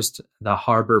co-host the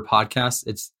Harbor podcast.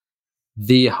 It's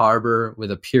The Harbor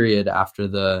with a period after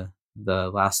the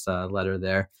last letter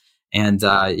there. And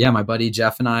my buddy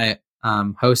Jeff and I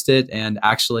host it. And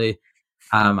actually,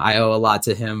 I owe a lot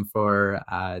to him for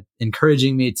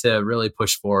encouraging me to really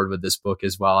push forward with this book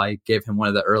as well. I gave him one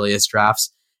of the earliest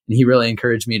drafts, and he really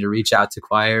encouraged me to reach out to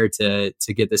Choir to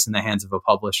get this in the hands of a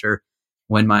publisher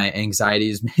when my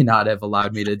anxieties may not have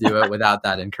allowed me to do it without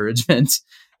that encouragement.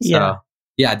 So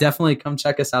definitely come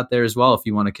check us out there as well if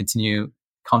you want to continue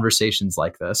conversations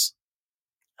like this.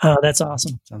 Oh, that's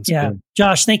awesome. Sounds good.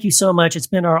 Josh, thank you so much. It's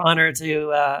been our honor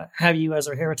to have you as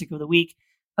our Heretic of the Week.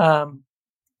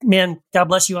 Man, God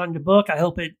bless you on your book. I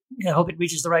hope it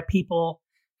reaches the right people.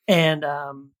 And,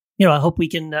 I hope we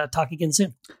can talk again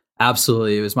soon.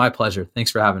 Absolutely. It was my pleasure.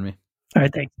 Thanks for having me. All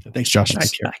right. Thanks. Thanks, Josh. All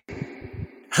right, bye.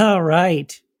 All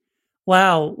right.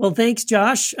 Wow. Well, thanks,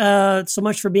 Josh, so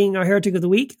much for being our Heretic of the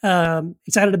Week.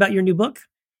 Excited about your new book.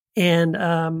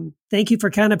 And thank you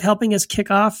for kind of helping us kick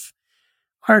off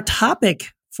our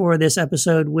topic for this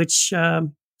episode, which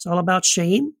is all about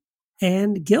shame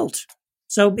and guilt.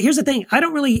 So here's the thing. I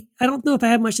don't know if I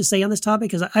have much to say on this topic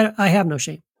because I have no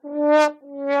shame.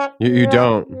 You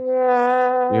don't.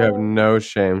 You have no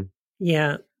shame.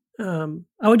 Yeah. I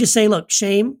would just say, look,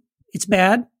 shame, it's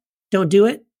bad. Don't do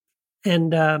it.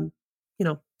 And,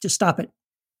 just stop it.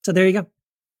 So there you go.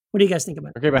 What do you guys think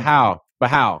about it? Okay, but how?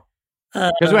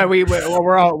 Because we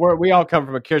all come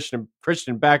from a Christian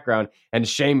background, and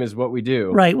shame is what we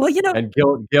do, right? Well, and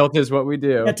guilt is what we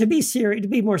do. Yeah, to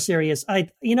be more serious,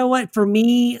 you know what? For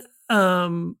me,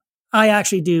 I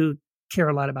actually do care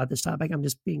a lot about this topic. I'm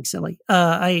just being silly.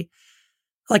 I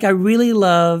really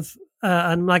love.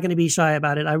 I'm not going to be shy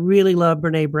about it. I really love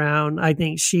Brené Brown. I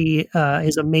think she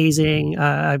is amazing.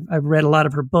 I've read a lot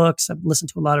of her books. I've listened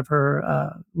to a lot of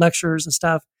her lectures and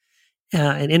stuff.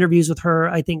 And interviews with her.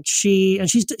 I think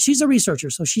she's a researcher.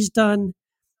 So she's done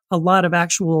a lot of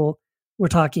we're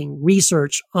talking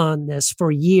research on this for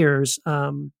years,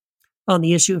 on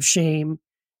the issue of shame,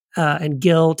 and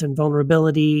guilt and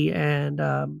vulnerability.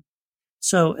 And,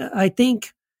 so I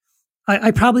think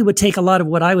I probably would take a lot of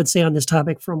what I would say on this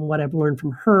topic from what I've learned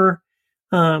from her.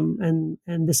 And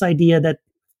this idea that,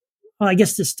 well, I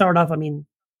guess to start off,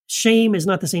 shame is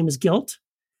not the same as guilt.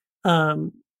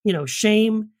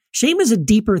 Shame is a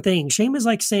deeper thing. Shame is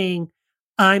like saying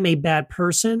I'm a bad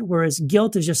person, whereas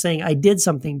guilt is just saying I did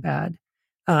something bad.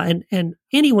 And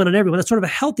anyone and everyone, that's sort of a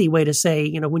healthy way to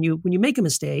say, when you make a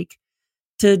mistake,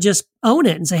 to just own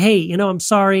it and say, hey, I'm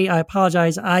sorry, I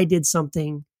apologize, I did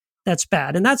something that's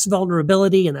bad. And that's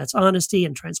vulnerability, and that's honesty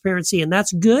and transparency, and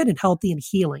that's good and healthy and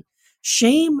healing.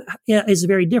 Shame is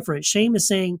very different. Shame is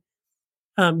saying,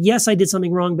 yes, I did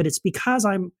something wrong, but it's because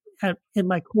in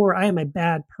my core, I am a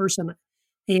bad person.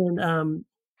 And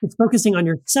it's focusing on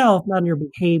yourself, not on your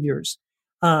behaviors.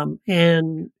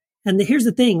 And here's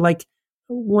the thing, like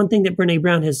one thing that Brené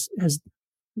Brown has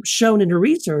shown in her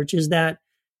research is that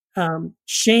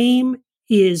shame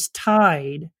is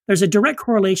tied. There's a direct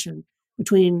correlation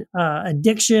between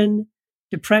addiction,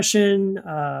 depression,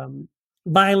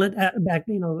 violent,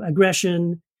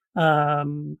 aggression,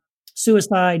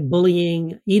 suicide,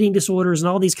 bullying, eating disorders, and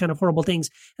all these kind of horrible things.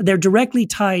 They're directly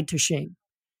tied to shame.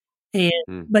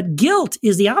 But guilt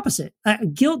is the opposite.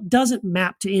 Guilt doesn't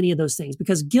map to any of those things,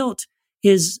 because guilt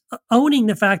is owning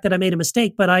the fact that I made a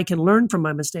mistake, but I can learn from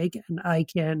my mistake, and I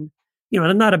can,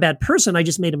 I'm not a bad person. I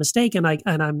just made a mistake, and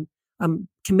I'm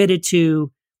committed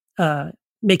to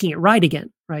making it right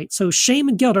again. Right. So shame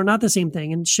and guilt are not the same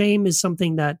thing, and shame is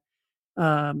something that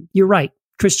you're right.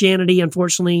 Christianity,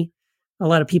 unfortunately, a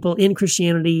lot of people in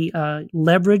Christianity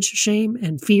leverage shame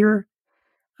and fear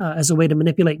as a way to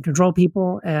manipulate and control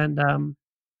people. And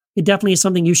it definitely is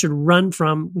something you should run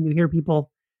from when you hear people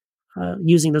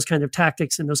using those kind of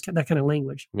tactics and that kind of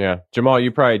language. Yeah. Jamal,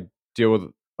 you probably deal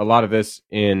with a lot of this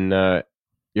in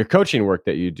your coaching work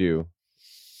that you do,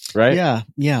 right?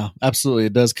 Yeah, absolutely.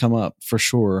 It does come up for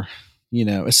sure.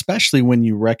 Especially when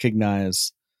you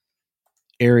recognize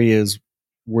areas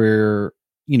where,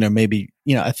 maybe,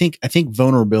 I think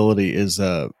vulnerability is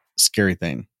a scary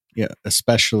thing. Yeah.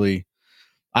 Especially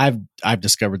I've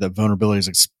discovered that vulnerability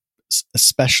is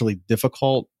especially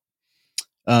difficult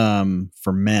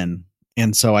for men.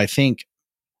 And so I think,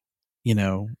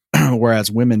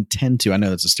 whereas women tend to, I know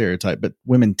that's a stereotype, but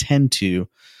women tend to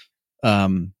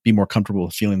be more comfortable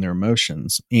with feeling their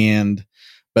emotions.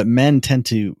 But men tend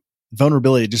to,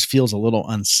 vulnerability just feels a little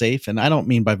unsafe. And I don't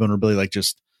mean by vulnerability like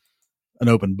just an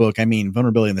open book. I mean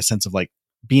vulnerability in the sense of like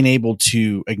being able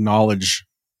to acknowledge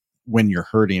when you're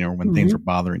hurting or when things are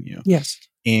bothering you. Yes.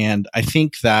 And I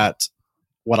think that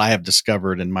what I have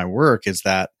discovered in my work is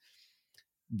that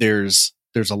there's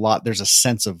a lot of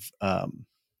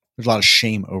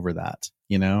shame over that,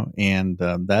 and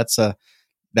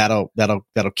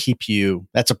that'll keep you,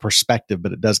 that's a perspective,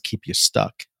 but it does keep you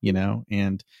stuck,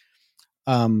 and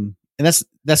that's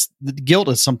the guilt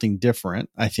is something different,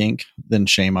 I think, than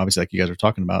shame, obviously, like you guys are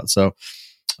talking about. So,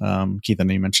 Keith, I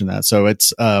know you mentioned that. So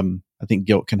it's, I think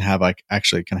guilt can have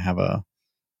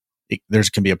there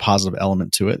can be a positive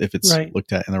element to it if it's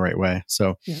looked at in the right way.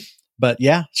 So, but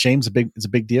yeah, shame's it's a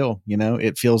big deal.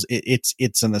 It feels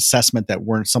it's an assessment that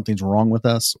something's wrong with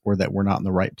us, or that we're not in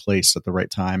the right place at the right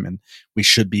time, and we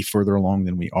should be further along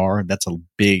than we are. That's a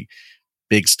big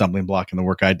stumbling block in the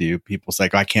work I do. People say,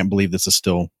 I can't believe this is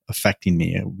still affecting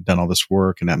me. I've done all this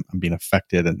work and I'm being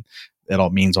affected, and it all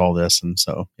means all this. And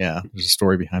so, yeah, there's a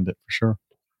story behind it for sure.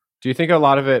 Do you think a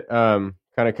lot of it kind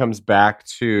of comes back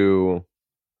to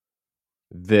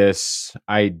this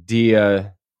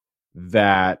idea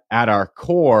that at our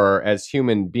core as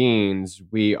human beings,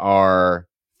 we are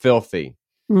filthy?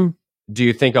 Do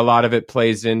you think a lot of it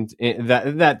plays in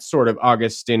that sort of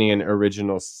Augustinian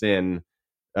original sin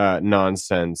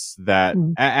nonsense, that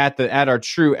at our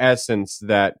true essence,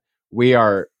 that we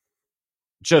are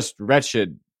just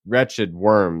wretched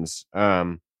worms?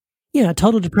 Total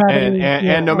depravity.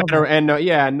 And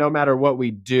no matter what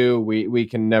we do, we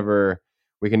can never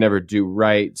do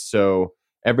right. So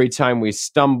every time we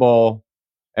stumble,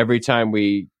 every time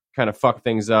we kind of fuck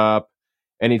things up,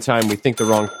 anytime we think the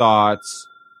wrong thoughts,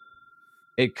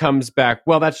 it comes back,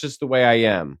 well, that's just the way I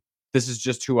am. This is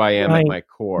just who I am at my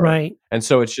core. Right. And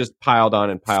so it's just piled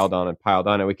on and piled on and piled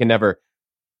on, and we can never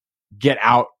get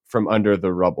out from under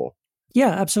the rubble. Yeah,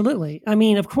 absolutely. I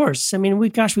mean, of course. I mean,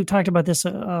 we've talked about this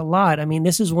a lot. I mean,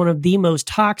 this is one of the most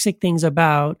toxic things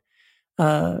about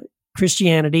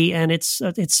Christianity, and it's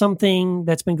something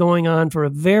that's been going on for a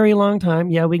very long time.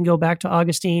 Yeah, we can go back to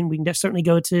Augustine. We can certainly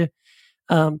go to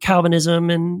Calvinism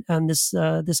and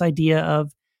this idea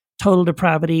of total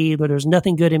depravity, where there's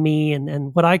nothing good in me,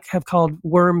 and what I have called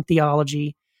worm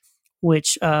theology,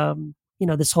 which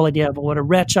this whole idea of what a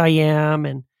wretch I am,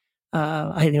 and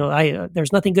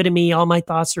there's nothing good in me. All my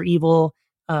thoughts are evil,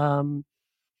 and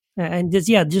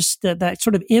just that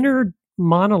sort of inner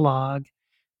monologue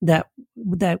that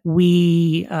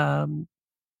we've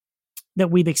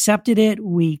accepted it.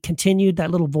 We continued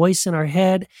that little voice in our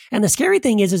head, and the scary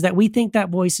thing is that we think that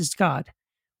voice is God.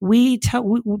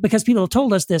 Because people have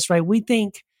told us this, right? We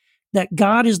think that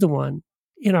God is the one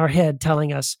in our head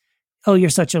telling us, "Oh,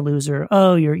 you're such a loser.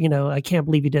 Oh, I can't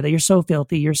believe you did that. You're so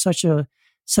filthy. You're such a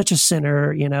sinner."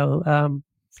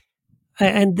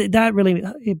 And that really,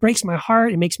 it breaks my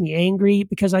heart. It makes me angry,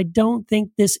 because I don't think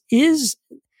this isn't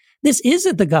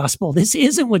the gospel. This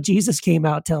isn't what Jesus came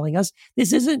out telling us.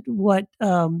 This isn't what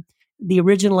the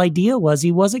original idea was.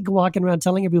 He wasn't walking around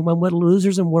telling everyone what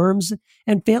losers and worms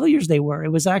and failures they were.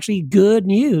 It was actually good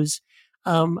news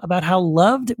about how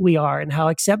loved we are and how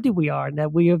accepted we are, and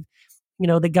that we have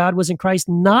that God was in Christ,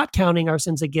 not counting our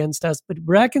sins against us, but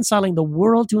reconciling the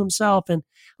world to himself. And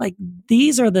like,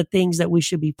 these are the things that we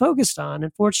should be focused on.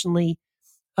 Unfortunately,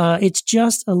 it's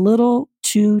just a little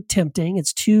too tempting.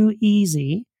 It's too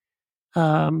easy.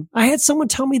 I had someone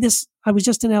tell me this. I was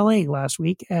just in LA last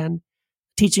week and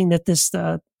teaching that this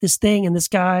thing, and this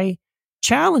guy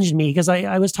challenged me because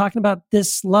I was talking about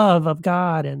this love of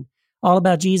God and all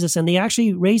about Jesus. And he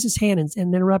actually raised his hand and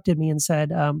interrupted me and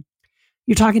said,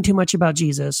 you're talking too much about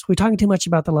Jesus. We're talking too much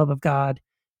about the love of God.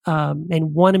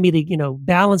 And wanted me to,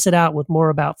 balance it out with more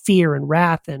about fear and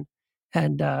wrath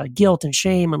and guilt and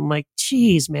shame. I'm like,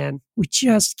 geez, man, we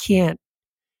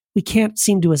can't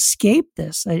seem to escape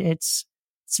this. It's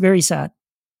very sad.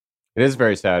 It is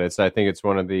very sad. I think it's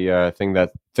one of the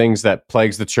things that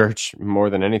plagues the church more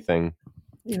than anything.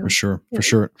 For sure.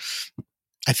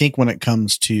 I think when it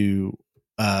comes to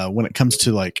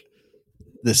like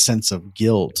this sense of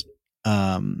guilt,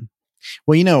 the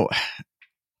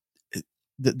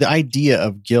idea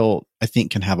of guilt, I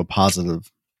think, can have a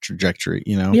positive trajectory.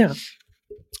 Yeah.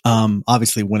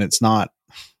 Obviously, when it's not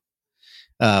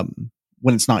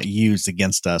used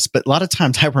against us, but a lot of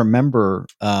times I remember,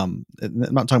 I'm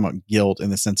not talking about guilt in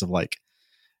the sense of like,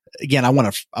 again, I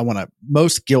want to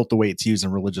most guilt, the way it's used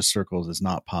in religious circles, is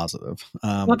not positive.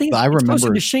 Well, I think it's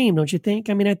closer to shame, don't you think?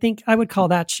 I mean, I think I would call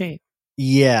that shame.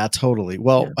 Yeah, totally.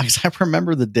 Well, I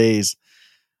remember the days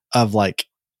of like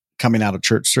coming out of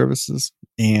church services,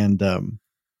 and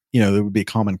there would be a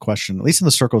common question, at least in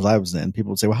the circles I was in.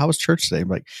 People would say, "Well, how was church today?" I'm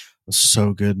like, "It was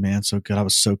so good, man, so good. I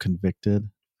was so convicted."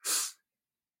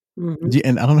 Mm-hmm.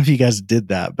 And I don't know if you guys did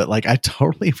that, but like I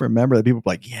totally remember that people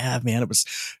were like, "Yeah, man,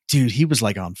 he was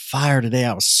like on fire today.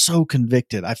 I was so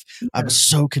convicted. I was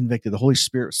so convicted. The Holy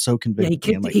Spirit was so convicted."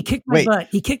 Yeah, he kicked my butt.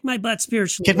 He kicked my butt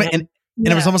spiritually. And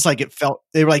it was almost like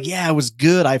they were like, "Yeah, it was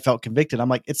good. I felt convicted." I'm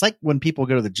like, it's like when people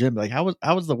go to the gym, like, how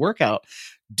was the workout?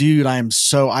 Dude,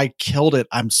 I killed it.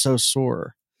 I'm so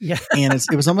sore. Yeah. And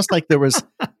it was almost like there was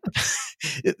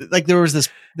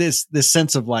this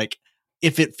sense of like,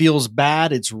 if it feels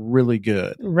bad, it's really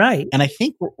good. Right. And I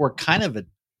think we're kind of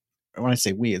when I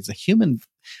say we, it's a human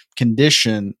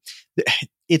condition.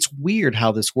 It's weird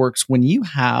how this works when you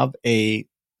have a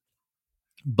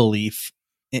belief,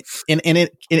 and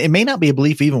it may not be a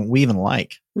belief we even like.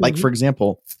 Mm-hmm. Like, for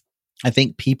example, I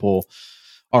think people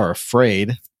are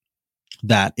afraid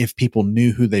that if people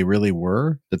knew who they really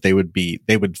were, that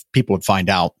people would find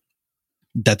out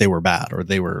that they were bad, or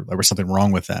there was something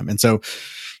wrong with them. And so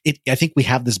I think we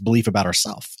have this belief about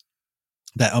ourselves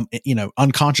that,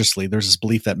 unconsciously there's this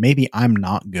belief that maybe I'm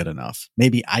not good enough.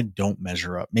 Maybe I don't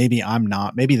measure up. Maybe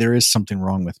there is something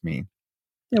wrong with me.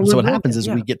 Yeah, so what happens is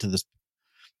we get to this,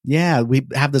 we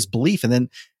have this belief, and then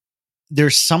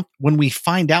when we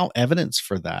find out evidence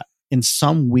for that in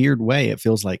some weird way, it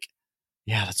feels like,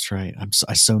 yeah, that's right.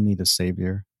 I so need a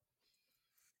savior.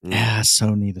 Yeah, I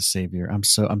so need a savior. I'm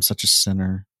such a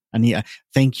sinner.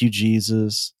 Thank you,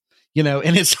 Jesus.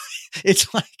 And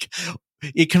it's like,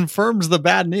 it confirms the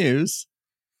bad news.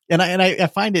 And I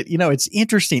find it, it's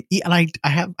interesting. And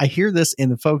I hear this in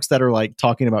the folks that are like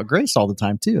talking about grace all the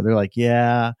time too. They're like,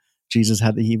 yeah, Jesus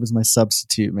he was my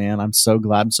substitute, man. I'm so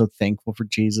glad. I'm so thankful for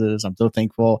Jesus. I'm so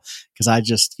thankful because I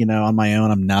just, on my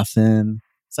own, I'm nothing.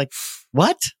 It's like,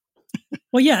 what?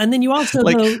 Well, yeah. And then you also,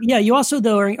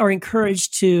 though, are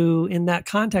encouraged to, in that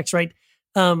context, right,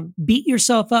 beat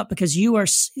yourself up because you are,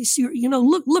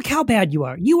 look how bad you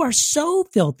are. You are so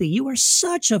filthy. You are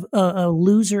such a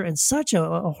loser and such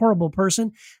a horrible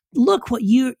person. Look what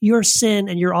your sin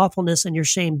and your awfulness and your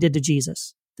shame did to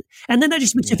Jesus. And then that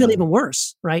just makes you feel even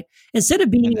worse, right? Instead of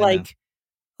being like,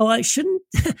 oh, shouldn't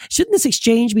this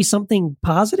exchange be something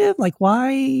positive? Like,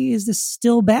 why is this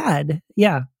still bad?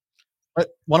 Yeah.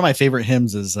 One of my favorite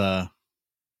hymns is I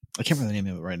can't remember the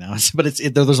name of it right now, but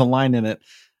there's a line in it,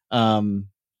 "Come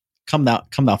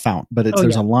thou fount," but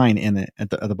there's a line in it at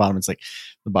the bottom. It's like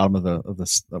the bottom of the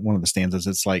one of the stanzas.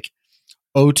 It's like,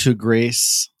 "Oh, to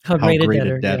grace, how great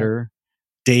a debtor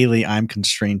daily I'm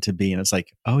constrained to be," and it's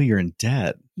like, oh, you're in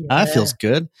debt. Yeah. That feels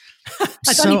good.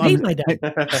 I thought you paid my debt.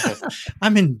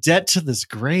 I'm in debt to this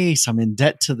grace. I'm in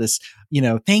debt to this,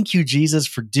 thank you, Jesus,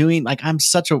 for doing, like,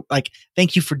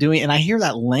 thank you for doing. And I hear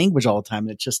that language all the time,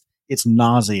 and it's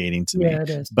nauseating to me. Yeah, it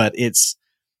is. But I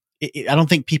don't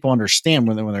think people understand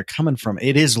when they're coming from,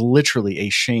 it is literally a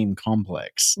shame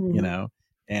complex,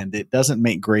 and it doesn't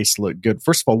make grace look good.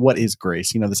 First of all, what is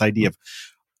grace? This idea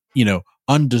of,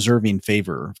 undeserving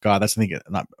favor of God. That's, I think,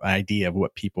 an idea of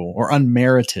what people, or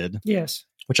unmerited. Yes.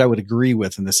 Which I would agree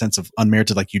with, in the sense of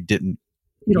unmerited, like you didn't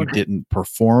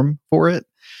perform for it.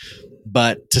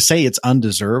 But to say it's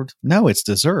undeserved, no, it's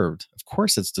deserved. Of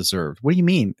course it's deserved. What do you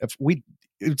mean? If we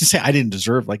to say I didn't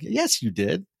deserve, like, yes, you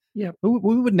did. Yeah.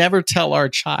 We would never tell our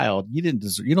child, you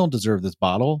don't deserve this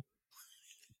bottle.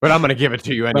 But I'm going to give it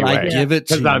to you anyway. But I give it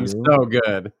to you. Because I'm so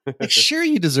good. Like, sure,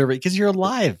 you deserve it because you're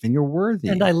alive and you're worthy.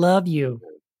 And I love you.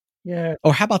 Yeah.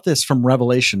 Or how about this from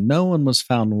Revelation? No one was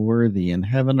found worthy in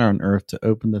heaven or on earth to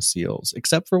open the seals,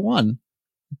 except for one,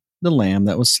 the lamb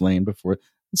that was slain before.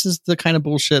 This is the kind of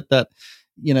bullshit that,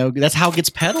 that's how it gets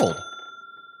peddled.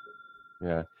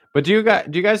 Yeah. But do you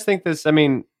guys think this? I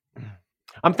mean,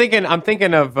 I'm thinking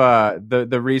of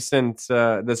the recent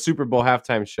the Super Bowl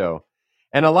halftime show,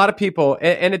 and a lot of people,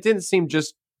 and it didn't seem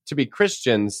just to be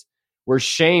Christians, were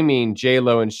shaming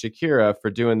J-Lo and Shakira for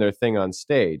doing their thing on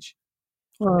stage.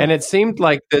 And it seemed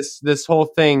like this whole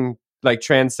thing like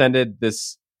transcended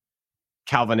this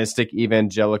Calvinistic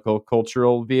evangelical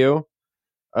cultural view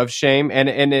of shame. And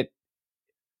it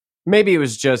maybe it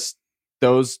was just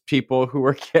those people who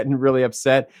were getting really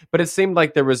upset, but it seemed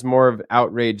like there was more of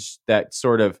outrage that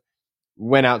sort of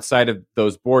went outside of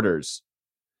those borders.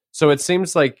 So it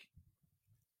seems like,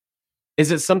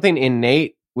 is it something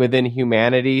innate within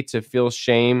humanity to feel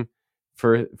shame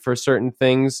for certain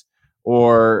things?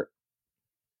 Or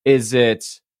is it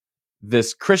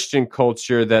this Christian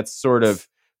culture that's sort of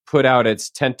put out its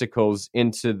tentacles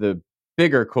into the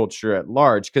bigger culture at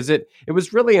large? Because it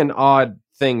was really an odd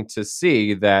thing to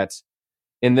see that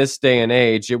in this day and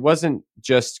age, it wasn't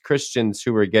just Christians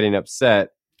who were getting upset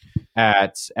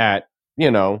at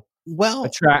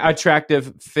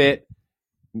attractive, fit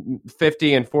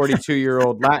 50 and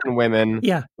 42-year-old Latin women,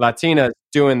 Latinas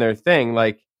doing their thing.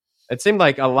 Like, it seemed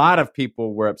like a lot of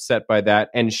people were upset by that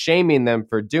and shaming them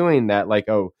for doing that. Like,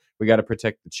 oh, we got to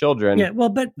protect the children. Yeah, well,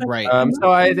 but right.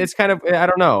 It's kind of, I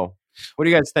don't know. What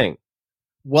do you guys think?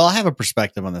 Well, I have a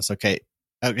perspective on this. Okay,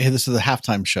 this is the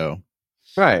halftime show,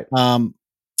 right?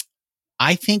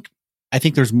 I think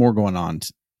there's more going on.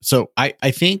 So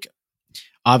I think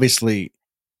obviously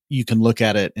you can look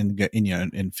at it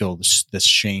and feel this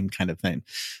shame kind of thing.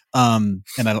 And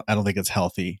I don't think it's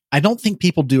healthy. I don't think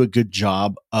people do a good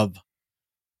job of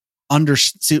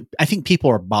I think people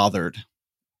are bothered.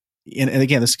 And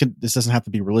again, this doesn't have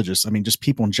to be religious. I mean, just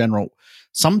people in general.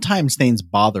 Sometimes things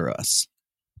bother us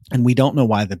and we don't know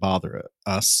why they bother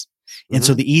us. And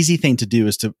so the easy thing to do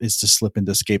is to slip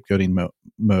into scapegoating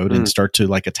mode and start to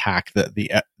like attack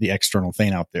the external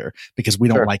thing out there because we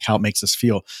don't like how it makes us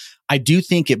feel. I do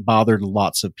think it bothered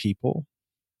lots of people.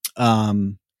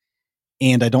 And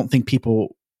I don't think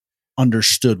people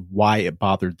understood why it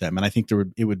bothered them. And I think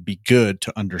it would be good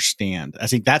to understand. I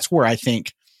think that's where I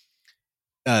think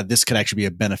this could actually be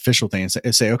a beneficial thing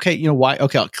and say, okay, why?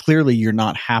 Okay, clearly you're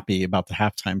not happy about the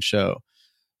halftime show.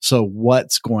 So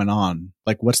what's going on?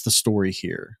 Like, what's the story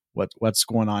here? What's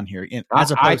going on here? And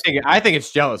I think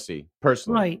it's jealousy,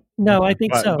 personally. Right? No, I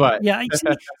think so. But, yeah.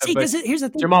 See, because here's the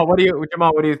thing. Jamal, what do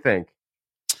you think?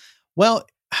 Well,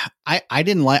 I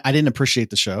didn't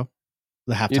appreciate the show,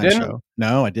 the halftime show.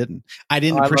 No, I didn't. I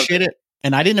didn't appreciate it,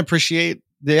 and I didn't appreciate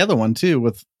the other one too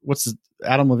with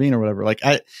Adam Levine or whatever. Like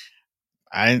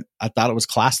I thought it was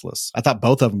classless. I thought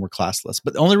both of them were classless.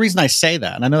 But the only reason I say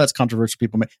that, and I know that's controversial,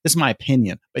 people make, this is my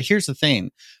opinion, but here's the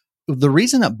thing. The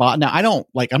reason that now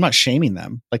I'm not shaming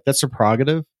them. Like, that's their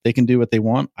prerogative. They can do what they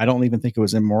want. I don't even think it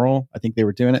was immoral. I think they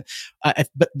were doing it.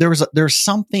 But there's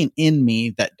something in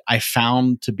me that I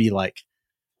found to be like,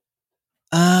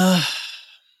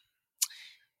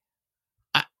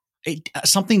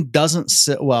 something doesn't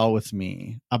sit well with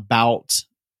me about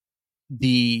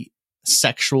the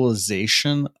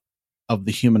sexualization of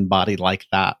the human body like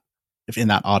that, if in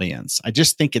that audience. I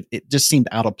just think it just seemed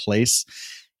out of place.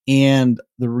 And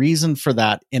the reason for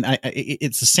that, and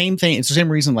it's the same thing. It's the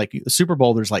same reason, like the Super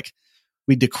Bowl, there's like,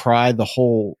 we decry the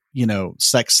whole,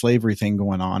 sex slavery thing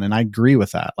going on. And I agree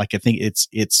with that. Like, I think it's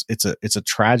a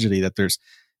tragedy that there's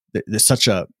such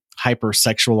a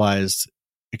hypersexualized,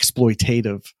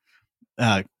 exploitative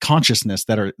consciousness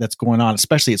that's going on,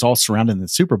 especially it's all surrounding the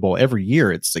Super Bowl every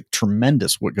year. It's like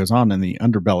tremendous what goes on in the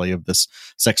underbelly of this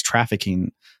sex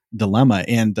trafficking dilemma.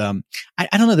 And I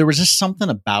don't know, there was just something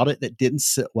about it that didn't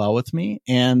sit well with me.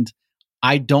 And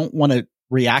I don't want to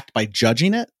react by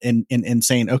judging it and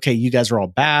saying, okay, you guys are all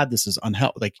bad. This is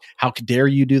unhealthy. Like, how dare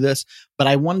you do this? But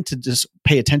I wanted to just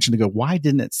pay attention to go, why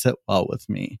didn't it sit well with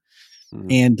me?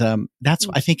 And that's,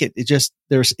 I think it just,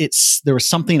 there was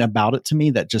something about it to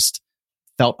me that just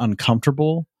felt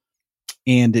uncomfortable,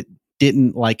 and it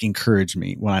didn't like encourage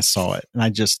me when I saw it. And I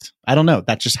don't know.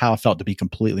 That's just how I felt, to be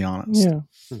completely honest. Yeah.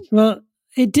 Well,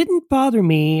 it didn't bother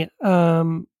me. I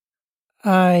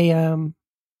mean,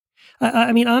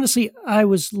 honestly, I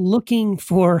was looking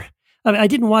for I mean, I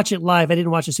didn't watch it live. I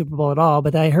didn't watch the Super Bowl at all,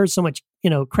 but I heard so much,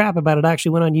 crap about it. I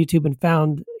actually went on YouTube and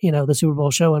found, the Super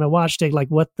Bowl show, and I watched it. Like,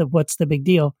 what's the big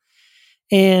deal?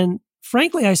 And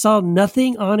frankly, I saw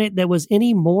nothing on it that was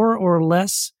any more or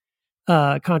less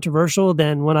controversial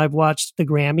than when I've watched the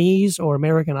Grammys or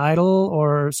American Idol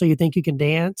or So You Think You Can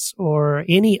Dance or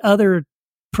any other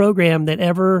program that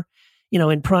ever,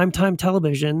 in primetime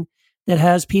television that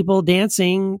has people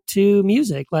dancing to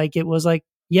music. Like, it was like,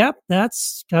 yep,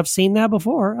 I've seen that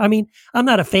before. I mean, I'm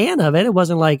not a fan of it. It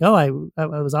wasn't like, oh, I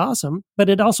was awesome, but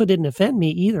it also didn't offend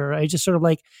me either. I just sort of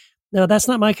like, no, that's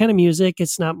not my kind of music.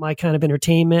 It's not my kind of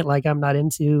entertainment. Like, I'm not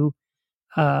into,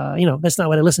 that's not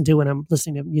what I listen to when I'm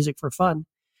listening to music for fun.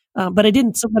 But I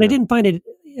didn't find it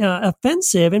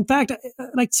offensive. In fact,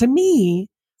 like, to me,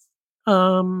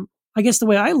 I guess the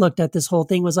way I looked at this whole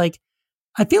thing was like,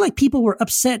 I feel like people were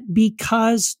upset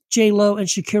because J-Lo and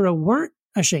Shakira weren't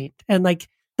ashamed. And like,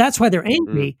 that's why they're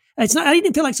angry. It's not, I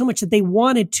didn't feel like so much that they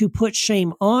wanted to put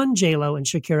shame on J-Lo and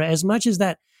Shakira as much as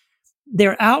that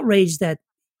they're outraged that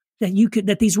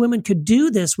these women could do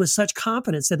this with such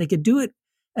confidence, that they could do it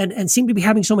and seem to be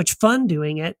having so much fun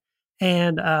doing it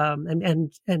and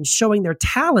showing their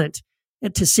talent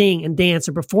to sing and dance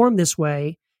and perform this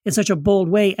way in such a bold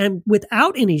way and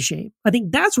without any shame. I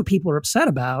think that's what people are upset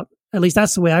about. At least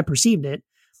that's the way I perceived it,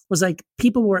 was like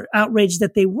people were outraged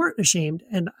that they weren't ashamed.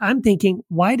 And I'm thinking,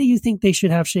 why do you think they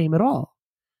should have shame at all?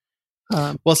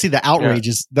 Well, see, the outrage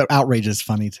is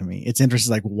funny to me. It's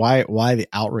interesting. Like, why the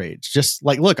outrage? Just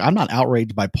like, look, I'm not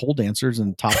outraged by pole dancers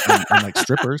and and like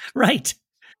strippers. Right.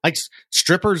 Like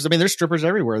strippers. I mean, there's strippers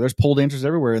everywhere. There's pole dancers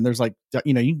everywhere. And there's like,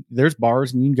 there's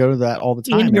bars and you can go to that all the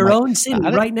time. In your own city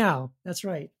right now. That's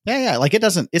right. Yeah. Like,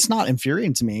 it's not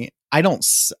infuriating to me. I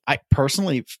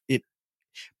personally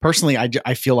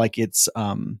feel like it's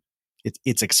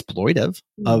exploitive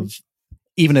of,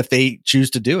 even if they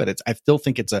choose to do it. I still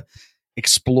think it's a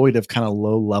exploitive kind of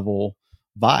low level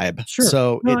vibe. Sure.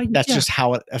 So that's just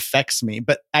how it affects me.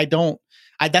 But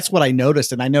that's what I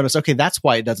noticed. And I noticed, okay, that's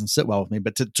why it doesn't sit well with me.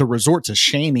 But to resort to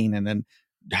shaming and then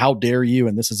how dare you,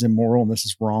 and this is immoral and this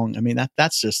is wrong. I mean,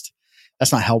 that's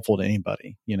not helpful to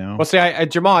anybody, Well, see,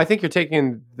 Jamal, I think you're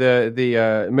taking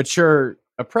the mature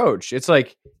approach. It's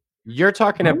like, you're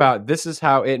talking about, this is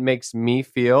how it makes me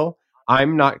feel.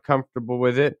 I'm not comfortable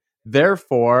with it.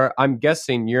 Therefore, I'm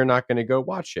guessing you're not going to go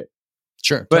watch it.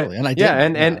 Sure. But, totally. And I did. Yeah.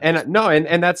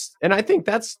 And I think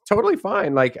that's totally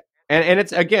fine. Like, and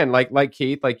it's, again, like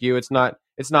Keith, like you, it's not,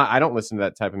 I don't listen to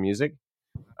that type of music.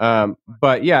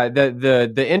 But yeah,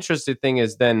 the interesting thing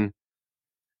is then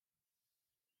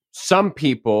some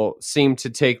people seem to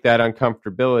take that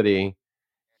uncomfortability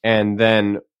and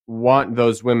then want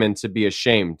those women to be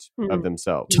ashamed of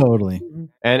themselves. Totally.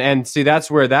 And see, that's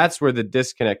where the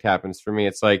disconnect happens for me.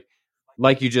 It's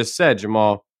like you just said,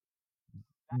 Jamal,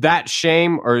 that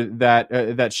shame, or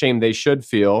that shame they should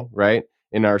feel, right,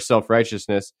 in our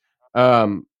self-righteousness,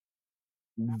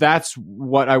 that's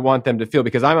what I want them to feel,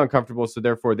 because I'm uncomfortable, so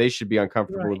therefore they should be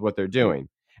uncomfortable with what they're doing.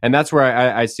 And that's where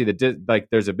I see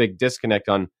there's a big disconnect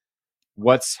on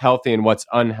what's healthy and what's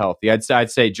unhealthy.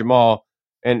 I'd say Jamal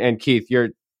and Keith,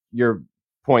 your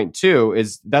point too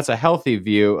is that's a healthy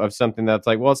view of something that's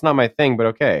like, well, it's not my thing, but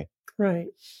okay. Right.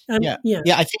 Yeah.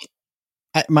 I think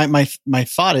my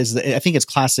thought is that I think it's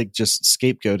classic just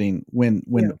scapegoating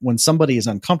when somebody is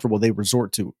uncomfortable, they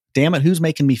resort to, damn it, who's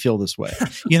making me feel this way?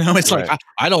 It's Right. like,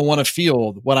 I don't want to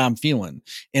feel what I'm feeling.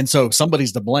 And so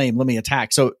somebody's to blame. Let me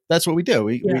attack. So that's what we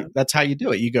do. That's how you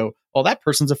do it. You go, oh, that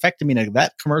person's affecting me.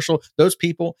 That commercial, those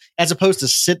people, as opposed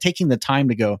to taking the time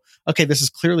to go, okay, this is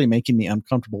clearly making me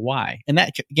uncomfortable. Why? And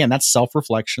that, again, that's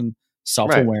self-reflection,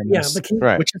 self-awareness, which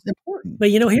is important. But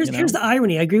here's the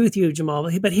irony. I agree with you, Jamal.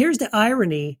 But here's the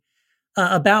irony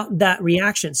about that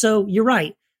reaction. So you're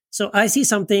right. So I see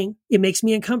something, it makes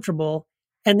me uncomfortable.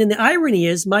 And then the irony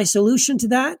is my solution to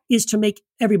that is to make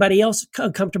everybody else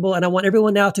uncomfortable. And I want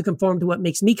everyone now to conform to what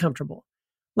makes me comfortable.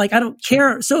 Like, I don't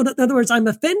care. So in other words, I'm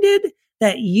offended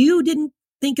that you didn't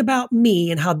think about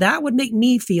me and how that would make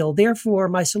me feel. Therefore,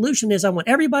 my solution is I want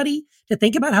everybody to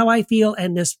think about how I feel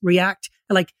and just react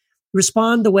and like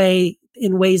respond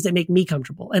in ways that make me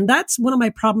comfortable. And that's one of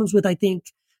my problems with, I think,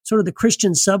 sort of the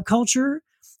Christian subculture,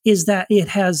 is that it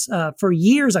has, for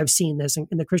years, I've seen this in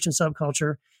the Christian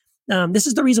subculture. This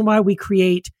is the reason why we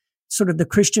create sort of the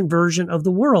Christian version of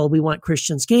the world. We want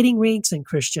Christian skating rinks and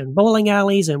Christian bowling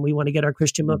alleys, and we want to get our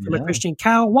Christian milk from a Christian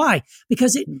cow. Why?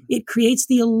 Because it creates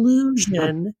the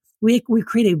illusion. We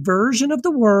create a version of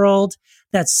the world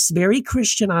that's very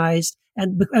Christianized.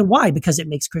 And why? Because it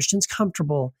makes Christians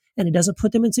comfortable, and it doesn't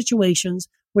put them in situations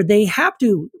where they have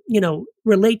to,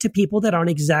 relate to people that aren't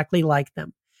exactly like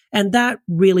them. And that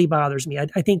really bothers me.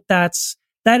 I think that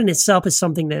in itself is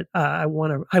something that I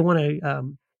want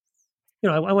to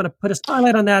put a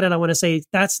spotlight on that. And I want to say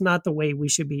that's not the way we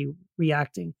should be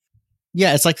reacting.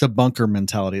 Yeah, it's like the bunker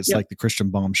mentality. It's Yep. like the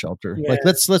Christian bomb shelter. Yeah. Like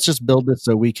let's just build this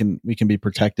so we can be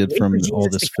protected Wait from for Jesus all to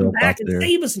this come filth out back and there.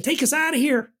 save us and take us out of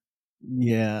here.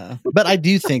 Yeah. But I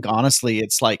do think honestly,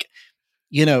 it's like,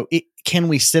 can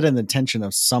we sit in the tension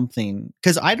of something?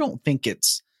 Because I don't think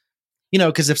it's,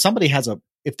 because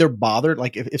if they're bothered,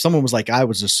 like if someone was like, I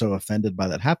was just so offended by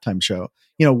that halftime show,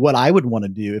 what I would want to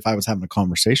do if I was having a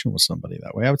conversation with somebody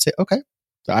that way, I would say, okay,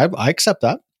 I accept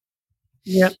that.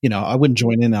 Yeah. I wouldn't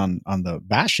join in on the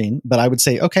bashing, but I would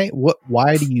say, okay,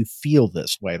 why do you feel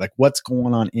this way? Like what's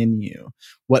going on in you?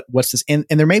 What's this? And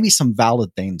there may be some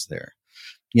valid things there,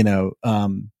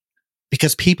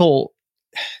 because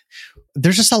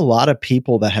there's just a lot of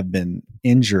people that have been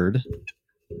injured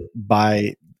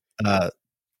by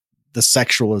the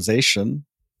sexualization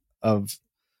of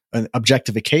an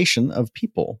objectification of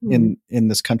people in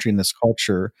this country, in this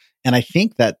culture. And I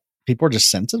think that people are just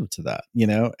sensitive to that,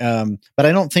 but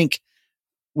I don't think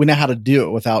we know how to do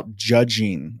it without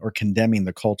judging or condemning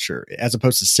the culture, as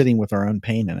opposed to sitting with our own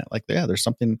pain in it. Like, yeah, there's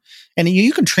something, and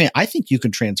you can I think you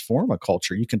can transform a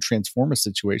culture. You can transform a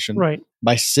situation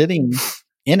by sitting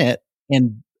in it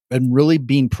and really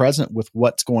being present with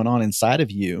what's going on inside of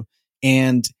you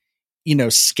and,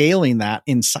 scaling that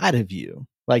inside of you.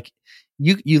 Like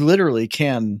you literally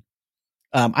can,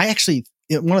 one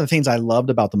of the things I loved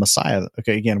about the Messiah,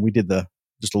 okay, again, we did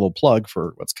just a little plug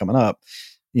for what's coming up,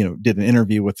 did an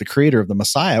interview with the creator of the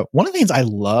Messiah. One of the things I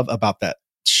love about that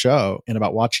show and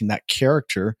about watching that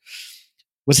character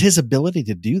was his ability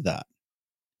to do that.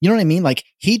 You know what I mean? Like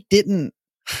he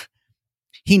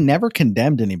never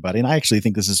condemned anybody. And I actually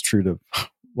think this is true to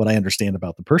what I understand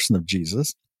about the person of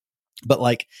Jesus. But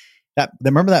like that,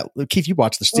 remember that, Keith, you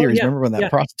watched the series. Yeah, remember when that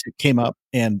prostitute came up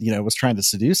and, was trying to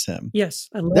seduce him? Yes.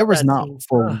 I love there was that not scene.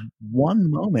 for one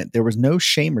moment, there was no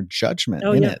shame or judgment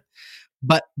in it.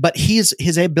 But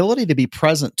his ability to be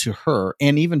present to her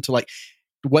and even to like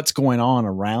what's going on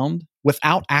around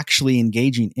without actually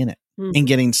engaging in it and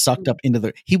getting sucked up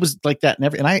into he was like that.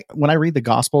 When I read the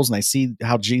Gospels and I see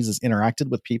how Jesus interacted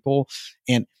with people,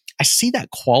 and I see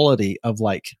that quality of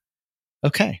like,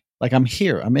 okay, like I'm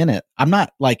here, I'm in it. I'm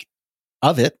not like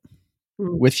of it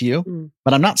with you,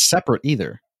 but I'm not separate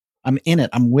either. I'm in it.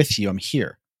 I'm with you. I'm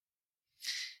here.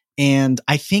 And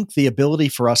I think the ability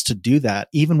for us to do that,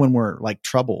 even when we're like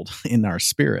troubled in our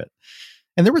spirit,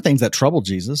 and there were things that troubled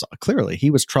Jesus. Clearly, he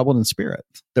was troubled in spirit.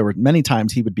 There were many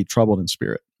times he would be troubled in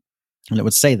spirit, and it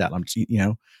would say that I'm,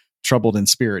 troubled in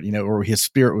spirit, or his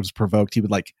spirit was provoked. He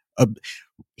would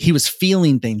he was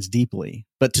feeling things deeply,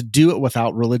 but to do it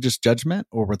without religious judgment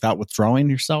or without withdrawing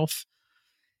yourself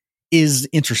is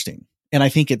interesting. And I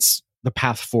think it's the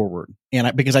path forward.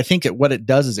 And because I think what it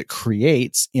does is it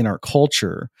creates in our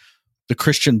culture the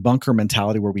Christian bunker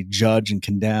mentality where we judge and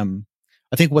condemn.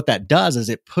 I think what that does is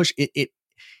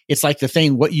it's like the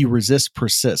thing, what you resist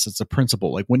persists. It's a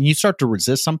principle. Like when you start to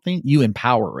resist something, you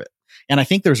empower it. And I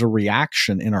think there's a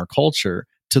reaction in our culture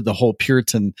to the whole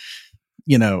Puritan,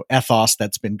 ethos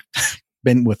that's been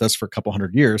with us for a couple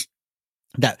hundred years,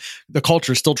 that the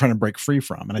culture is still trying to break free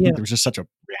from. And I think there's just such a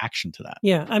reaction to that.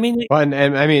 Yeah. I mean, and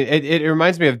I mean, it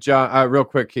reminds me of John, real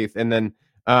quick, Keith. And then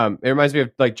it reminds me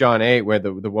of like John 8, where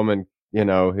the woman,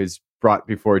 is brought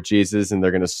before Jesus and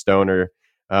they're going to stone her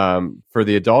for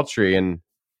the adultery. And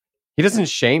he doesn't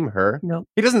shame her. No.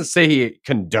 He doesn't say he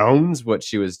condones what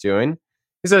she was doing.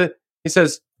 He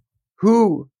says,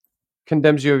 who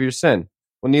condemns you of your sin?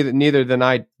 Well,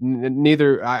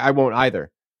 I won't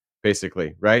either,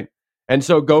 basically. Right. And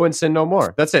so go and sin no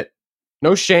more. That's it.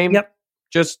 No shame. Yep.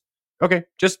 Just okay.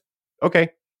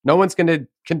 No one's going to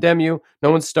condemn you.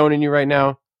 No one's stoning you right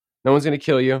now. No one's going to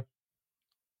kill you.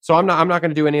 So I'm not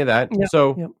going to do any of that. Yep.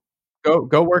 So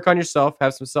go work on yourself.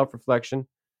 Have some self-reflection.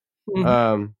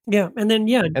 And then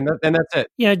and that's it.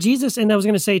 Yeah, Jesus. And I was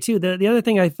going to say too, the other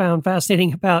thing I found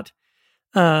fascinating about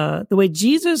the way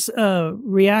Jesus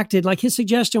reacted, like his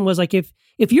suggestion was like, if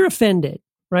you're offended,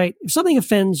 right? If something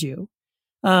offends you,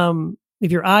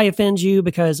 if your eye offends you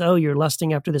because, you're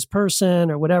lusting after this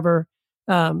person or whatever,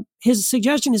 his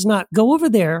suggestion is not go over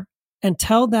there and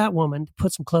tell that woman to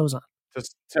put some clothes on.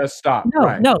 To stop.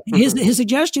 No. His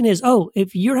suggestion is,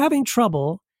 if you're having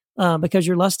trouble because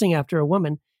you're lusting after a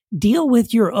woman, deal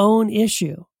with your own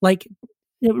issue. Like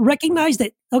recognize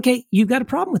that, okay, you've got a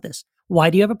problem with this. Why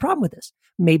do you have a problem with this?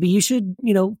 Maybe you should,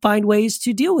 find ways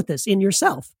to deal with this in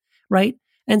yourself. Right.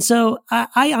 And so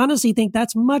I honestly think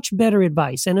that's much better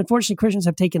advice. And unfortunately, Christians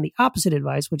have taken the opposite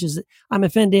advice, which is I'm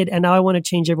offended and now I want to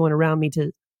change everyone around me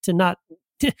to not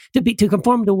to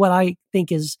conform to what I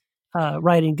think is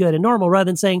right and good and normal, rather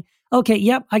than saying, okay,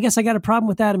 yep, I guess I got a problem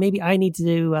with that, and maybe I need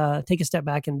to take a step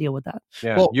back and deal with that.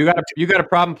 Yeah, Well, you got a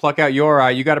problem, pluck out your eye.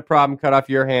 You got a problem, cut off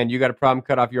your hand. You got a problem,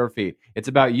 cut off your feet. It's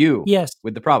about you. Yes.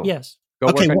 With the problem. Yes. Go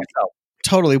work on yourself.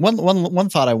 Totally. One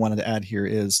thought I wanted to add here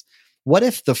is, what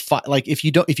if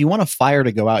if you want a fire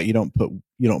to go out, you don't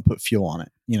put fuel on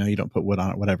it. You don't put wood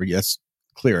on it, whatever. Yes,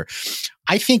 clear.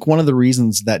 I think one of the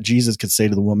reasons that Jesus could say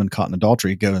to the woman caught in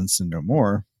adultery, go and sin no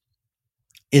more,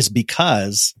 is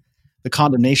because the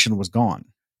condemnation was gone.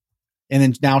 And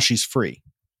then now she's free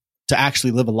to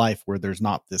actually live a life where there's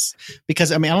not this,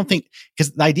 because I don't think,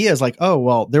 because the idea is like, oh,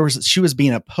 well, she was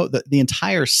being opposed. The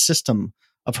entire system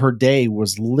of her day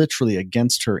was literally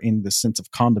against her in the sense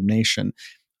of condemnation,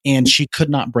 and she could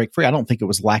not break free. I don't think it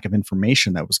was lack of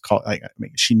information that was called.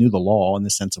 She knew the law in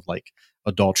the sense of like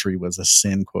adultery was a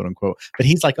sin, quote unquote. But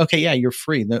he's like, okay, yeah, you're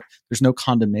free. There's no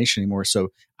condemnation anymore. So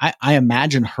I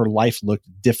imagine her life looked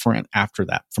different after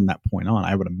that. From that point on,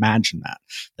 I would imagine that.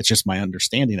 That's just my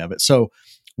understanding of it. So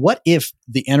what if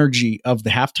the energy of the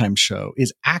halftime show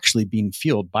is actually being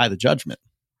fueled by the judgment?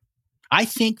 I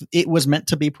think it was meant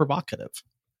to be provocative.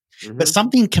 Mm-hmm. But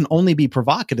something can only be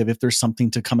provocative if there's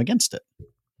something to come against it.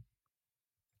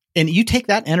 And you take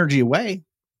that energy away,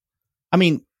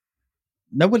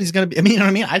 nobody's going to be, you know what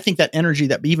I mean? I think that energy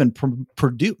that even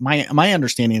produced, my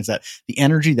understanding is that the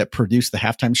energy that produced the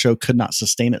halftime show could not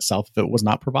sustain itself if it was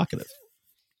not provocative.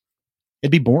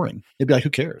 It'd be boring. It'd be like, who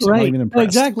cares? Right. I'm not even impressed.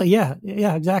 Exactly. Yeah.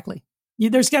 Yeah, exactly.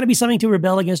 There's got to be something to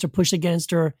rebel against or push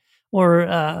against or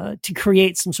to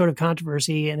create some sort of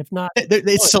controversy. And if not,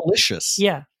 it's salacious.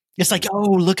 Yeah. It's like, oh,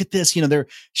 look at this. They're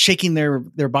shaking their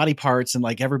body parts and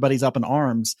like everybody's up in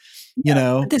arms,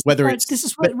 this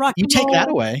is what rock and roll, take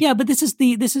that away. Yeah. But this is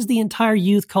the entire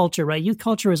youth culture, right? Youth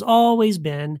culture has always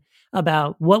been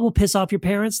about what will piss off your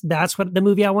parents. That's what the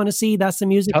movie I want to see. That's the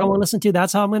music I want to listen to.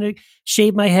 That's how I'm going to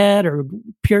shave my head or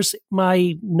pierce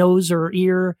my nose or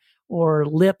ear or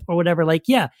lip or whatever. Like,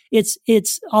 yeah,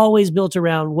 it's always built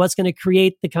around what's going to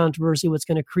create the controversy, what's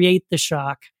going to create the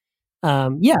shock.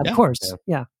 Of course.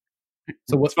 Yeah.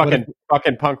 So what's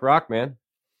fucking punk rock, man?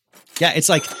 Yeah, it's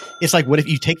like what if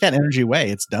you take that energy away?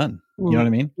 It's done. You know what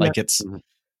I mean? Like it's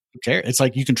okay. It's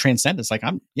like you can transcend. It's like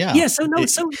So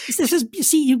this is, you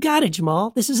see, you got it,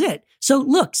 Jamal. This is it. So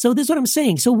this is what I'm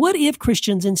saying. So what if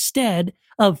Christians, instead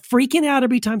of freaking out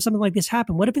every time something like this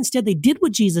happened, what if instead they did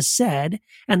what Jesus said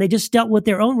and they just dealt with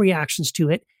their own reactions to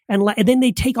it? And then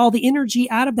they take all the energy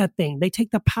out of that thing. They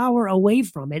take the power away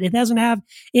from it. It doesn't have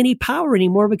any power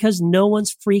anymore because no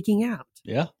one's freaking out.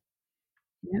 Yeah.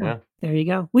 There you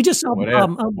go. We just solved the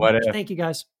problem. What if? Thank you,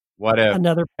 guys. What if?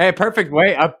 A perfect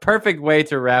way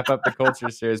to wrap up the culture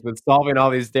series with solving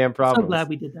all these damn problems. So glad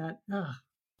we did that.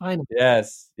 Finally.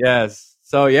 Yes.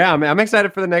 So yeah, I'm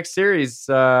excited for the next series.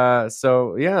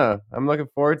 So yeah, I'm looking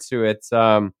forward to it.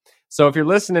 So if you're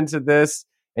listening to this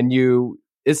and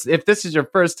if this is your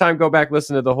first time, go back,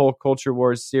 listen to the whole Culture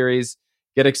Wars series.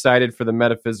 Get excited for the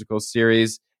metaphysical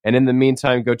series. And in the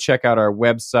meantime, go check out our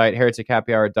website,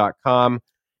 heretichappyhour.com.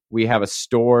 We have a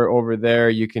store over there.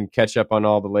 You can catch up on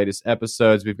all the latest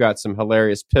episodes. We've got some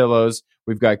hilarious pillows.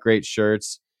 We've got great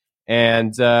shirts.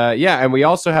 And and we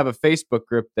also have a Facebook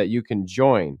group that you can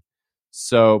join.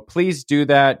 So please do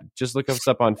that. Just look us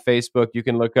up on Facebook. You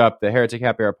can look up the Heretic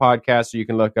Happy Hour podcast, or you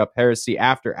can look up Heresy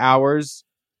After Hours.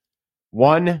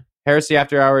 Heresy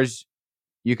After Hours,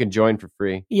 you can join for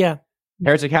free. Yeah.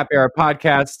 Heretic Happy Hour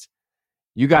podcast,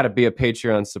 you got to be a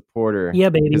Patreon supporter. Yeah,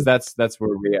 baby. Because that's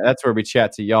where we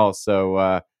chat to y'all.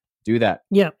 So do that.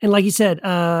 Yeah, and like you said,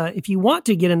 if you want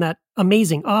to get in that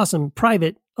amazing, awesome,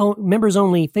 private, members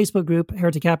only Facebook group,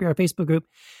 Heretic Happy Hour Facebook group,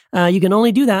 you can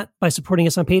only do that by supporting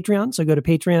us on Patreon. So go to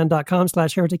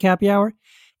patreon.com/Heretic Happy Hour.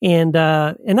 And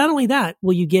not only that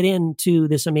will you get into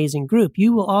this amazing group,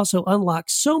 you will also unlock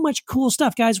so much cool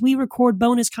stuff. Guys, we record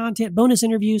bonus content, bonus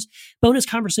interviews, bonus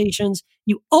conversations.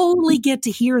 You only get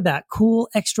to hear that cool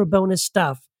extra bonus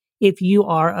stuff if you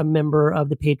are a member of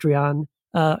the Patreon,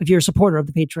 if you're a supporter of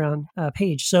the Patreon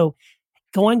page. So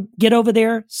go on, get over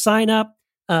there, sign up,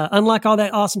 unlock all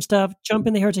that awesome stuff, jump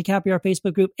in the Heretic Happy Hour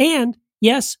Facebook group. And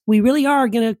yes, we really are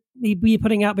going to be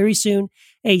putting out very soon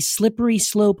a Slippery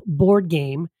Slope board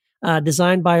game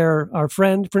designed by our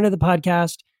friend of the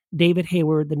podcast, David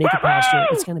Hayward, the Naked Pastor.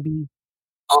 It's going to be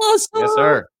awesome. Yes,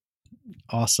 sir.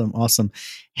 Awesome.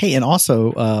 Hey, and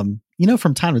also,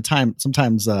 from time to time,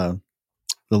 sometimes the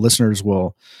listeners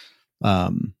will,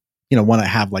 want to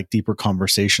have like deeper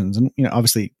conversations, and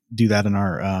obviously do that in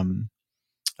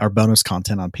our bonus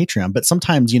content on Patreon. But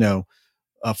sometimes,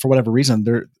 for whatever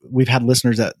reason, we've had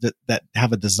listeners that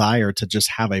have a desire to just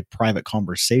have a private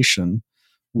conversation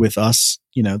with us,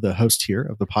 the host here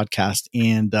of the podcast.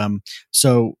 And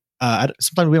so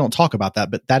sometimes we don't talk about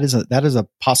that, but that is a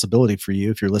possibility for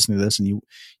you if you're listening to this and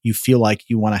you feel like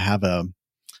you want to have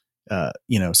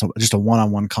just a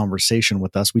one-on-one conversation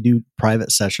with us. We do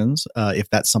private sessions. If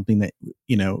that's something that,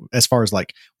 as far as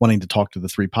like wanting to talk to the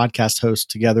 3 podcast hosts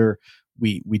together,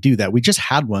 we do that. We just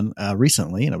had one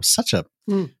recently, and it was such a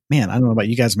man. I don't know about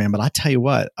you guys, man, but I tell you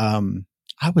what,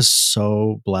 I was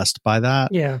so blessed by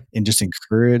that. Yeah. And just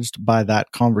encouraged by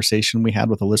that conversation we had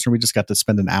with a listener. We just got to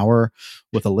spend an hour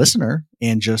with a listener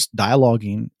and just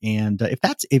dialoguing. And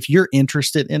if you're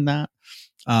interested in that,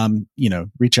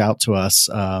 reach out to us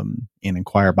and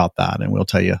inquire about that, and we'll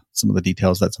tell you some of the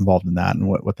details that's involved in that and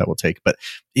what that will take. But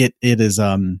it is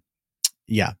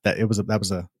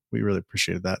we really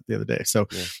appreciated that the other day. So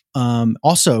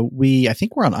also I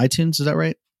think we're on iTunes, is that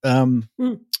right?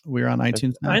 We're on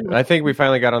iTunes now. I think we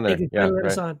finally got on there. Yeah,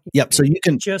 right. Yep. So you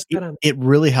can just it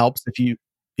really helps if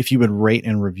you would rate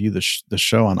and review the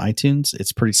show on iTunes.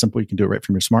 It's pretty simple. You can do it right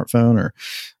from your smartphone, or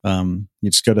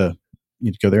you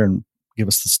go there and give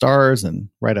us the stars and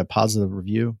write a positive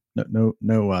review. No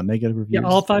negative reviews. Yeah,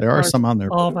 all 5 there stars. Are some on there.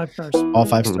 All 5 stars. All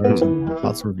 5 stars and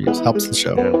positive reviews helps the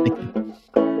show. Yeah. Thank you.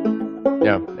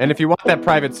 Yeah, and if you want that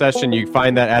private session, you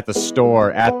find that at the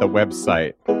store at the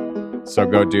website. So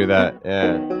go do that.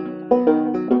 Yeah.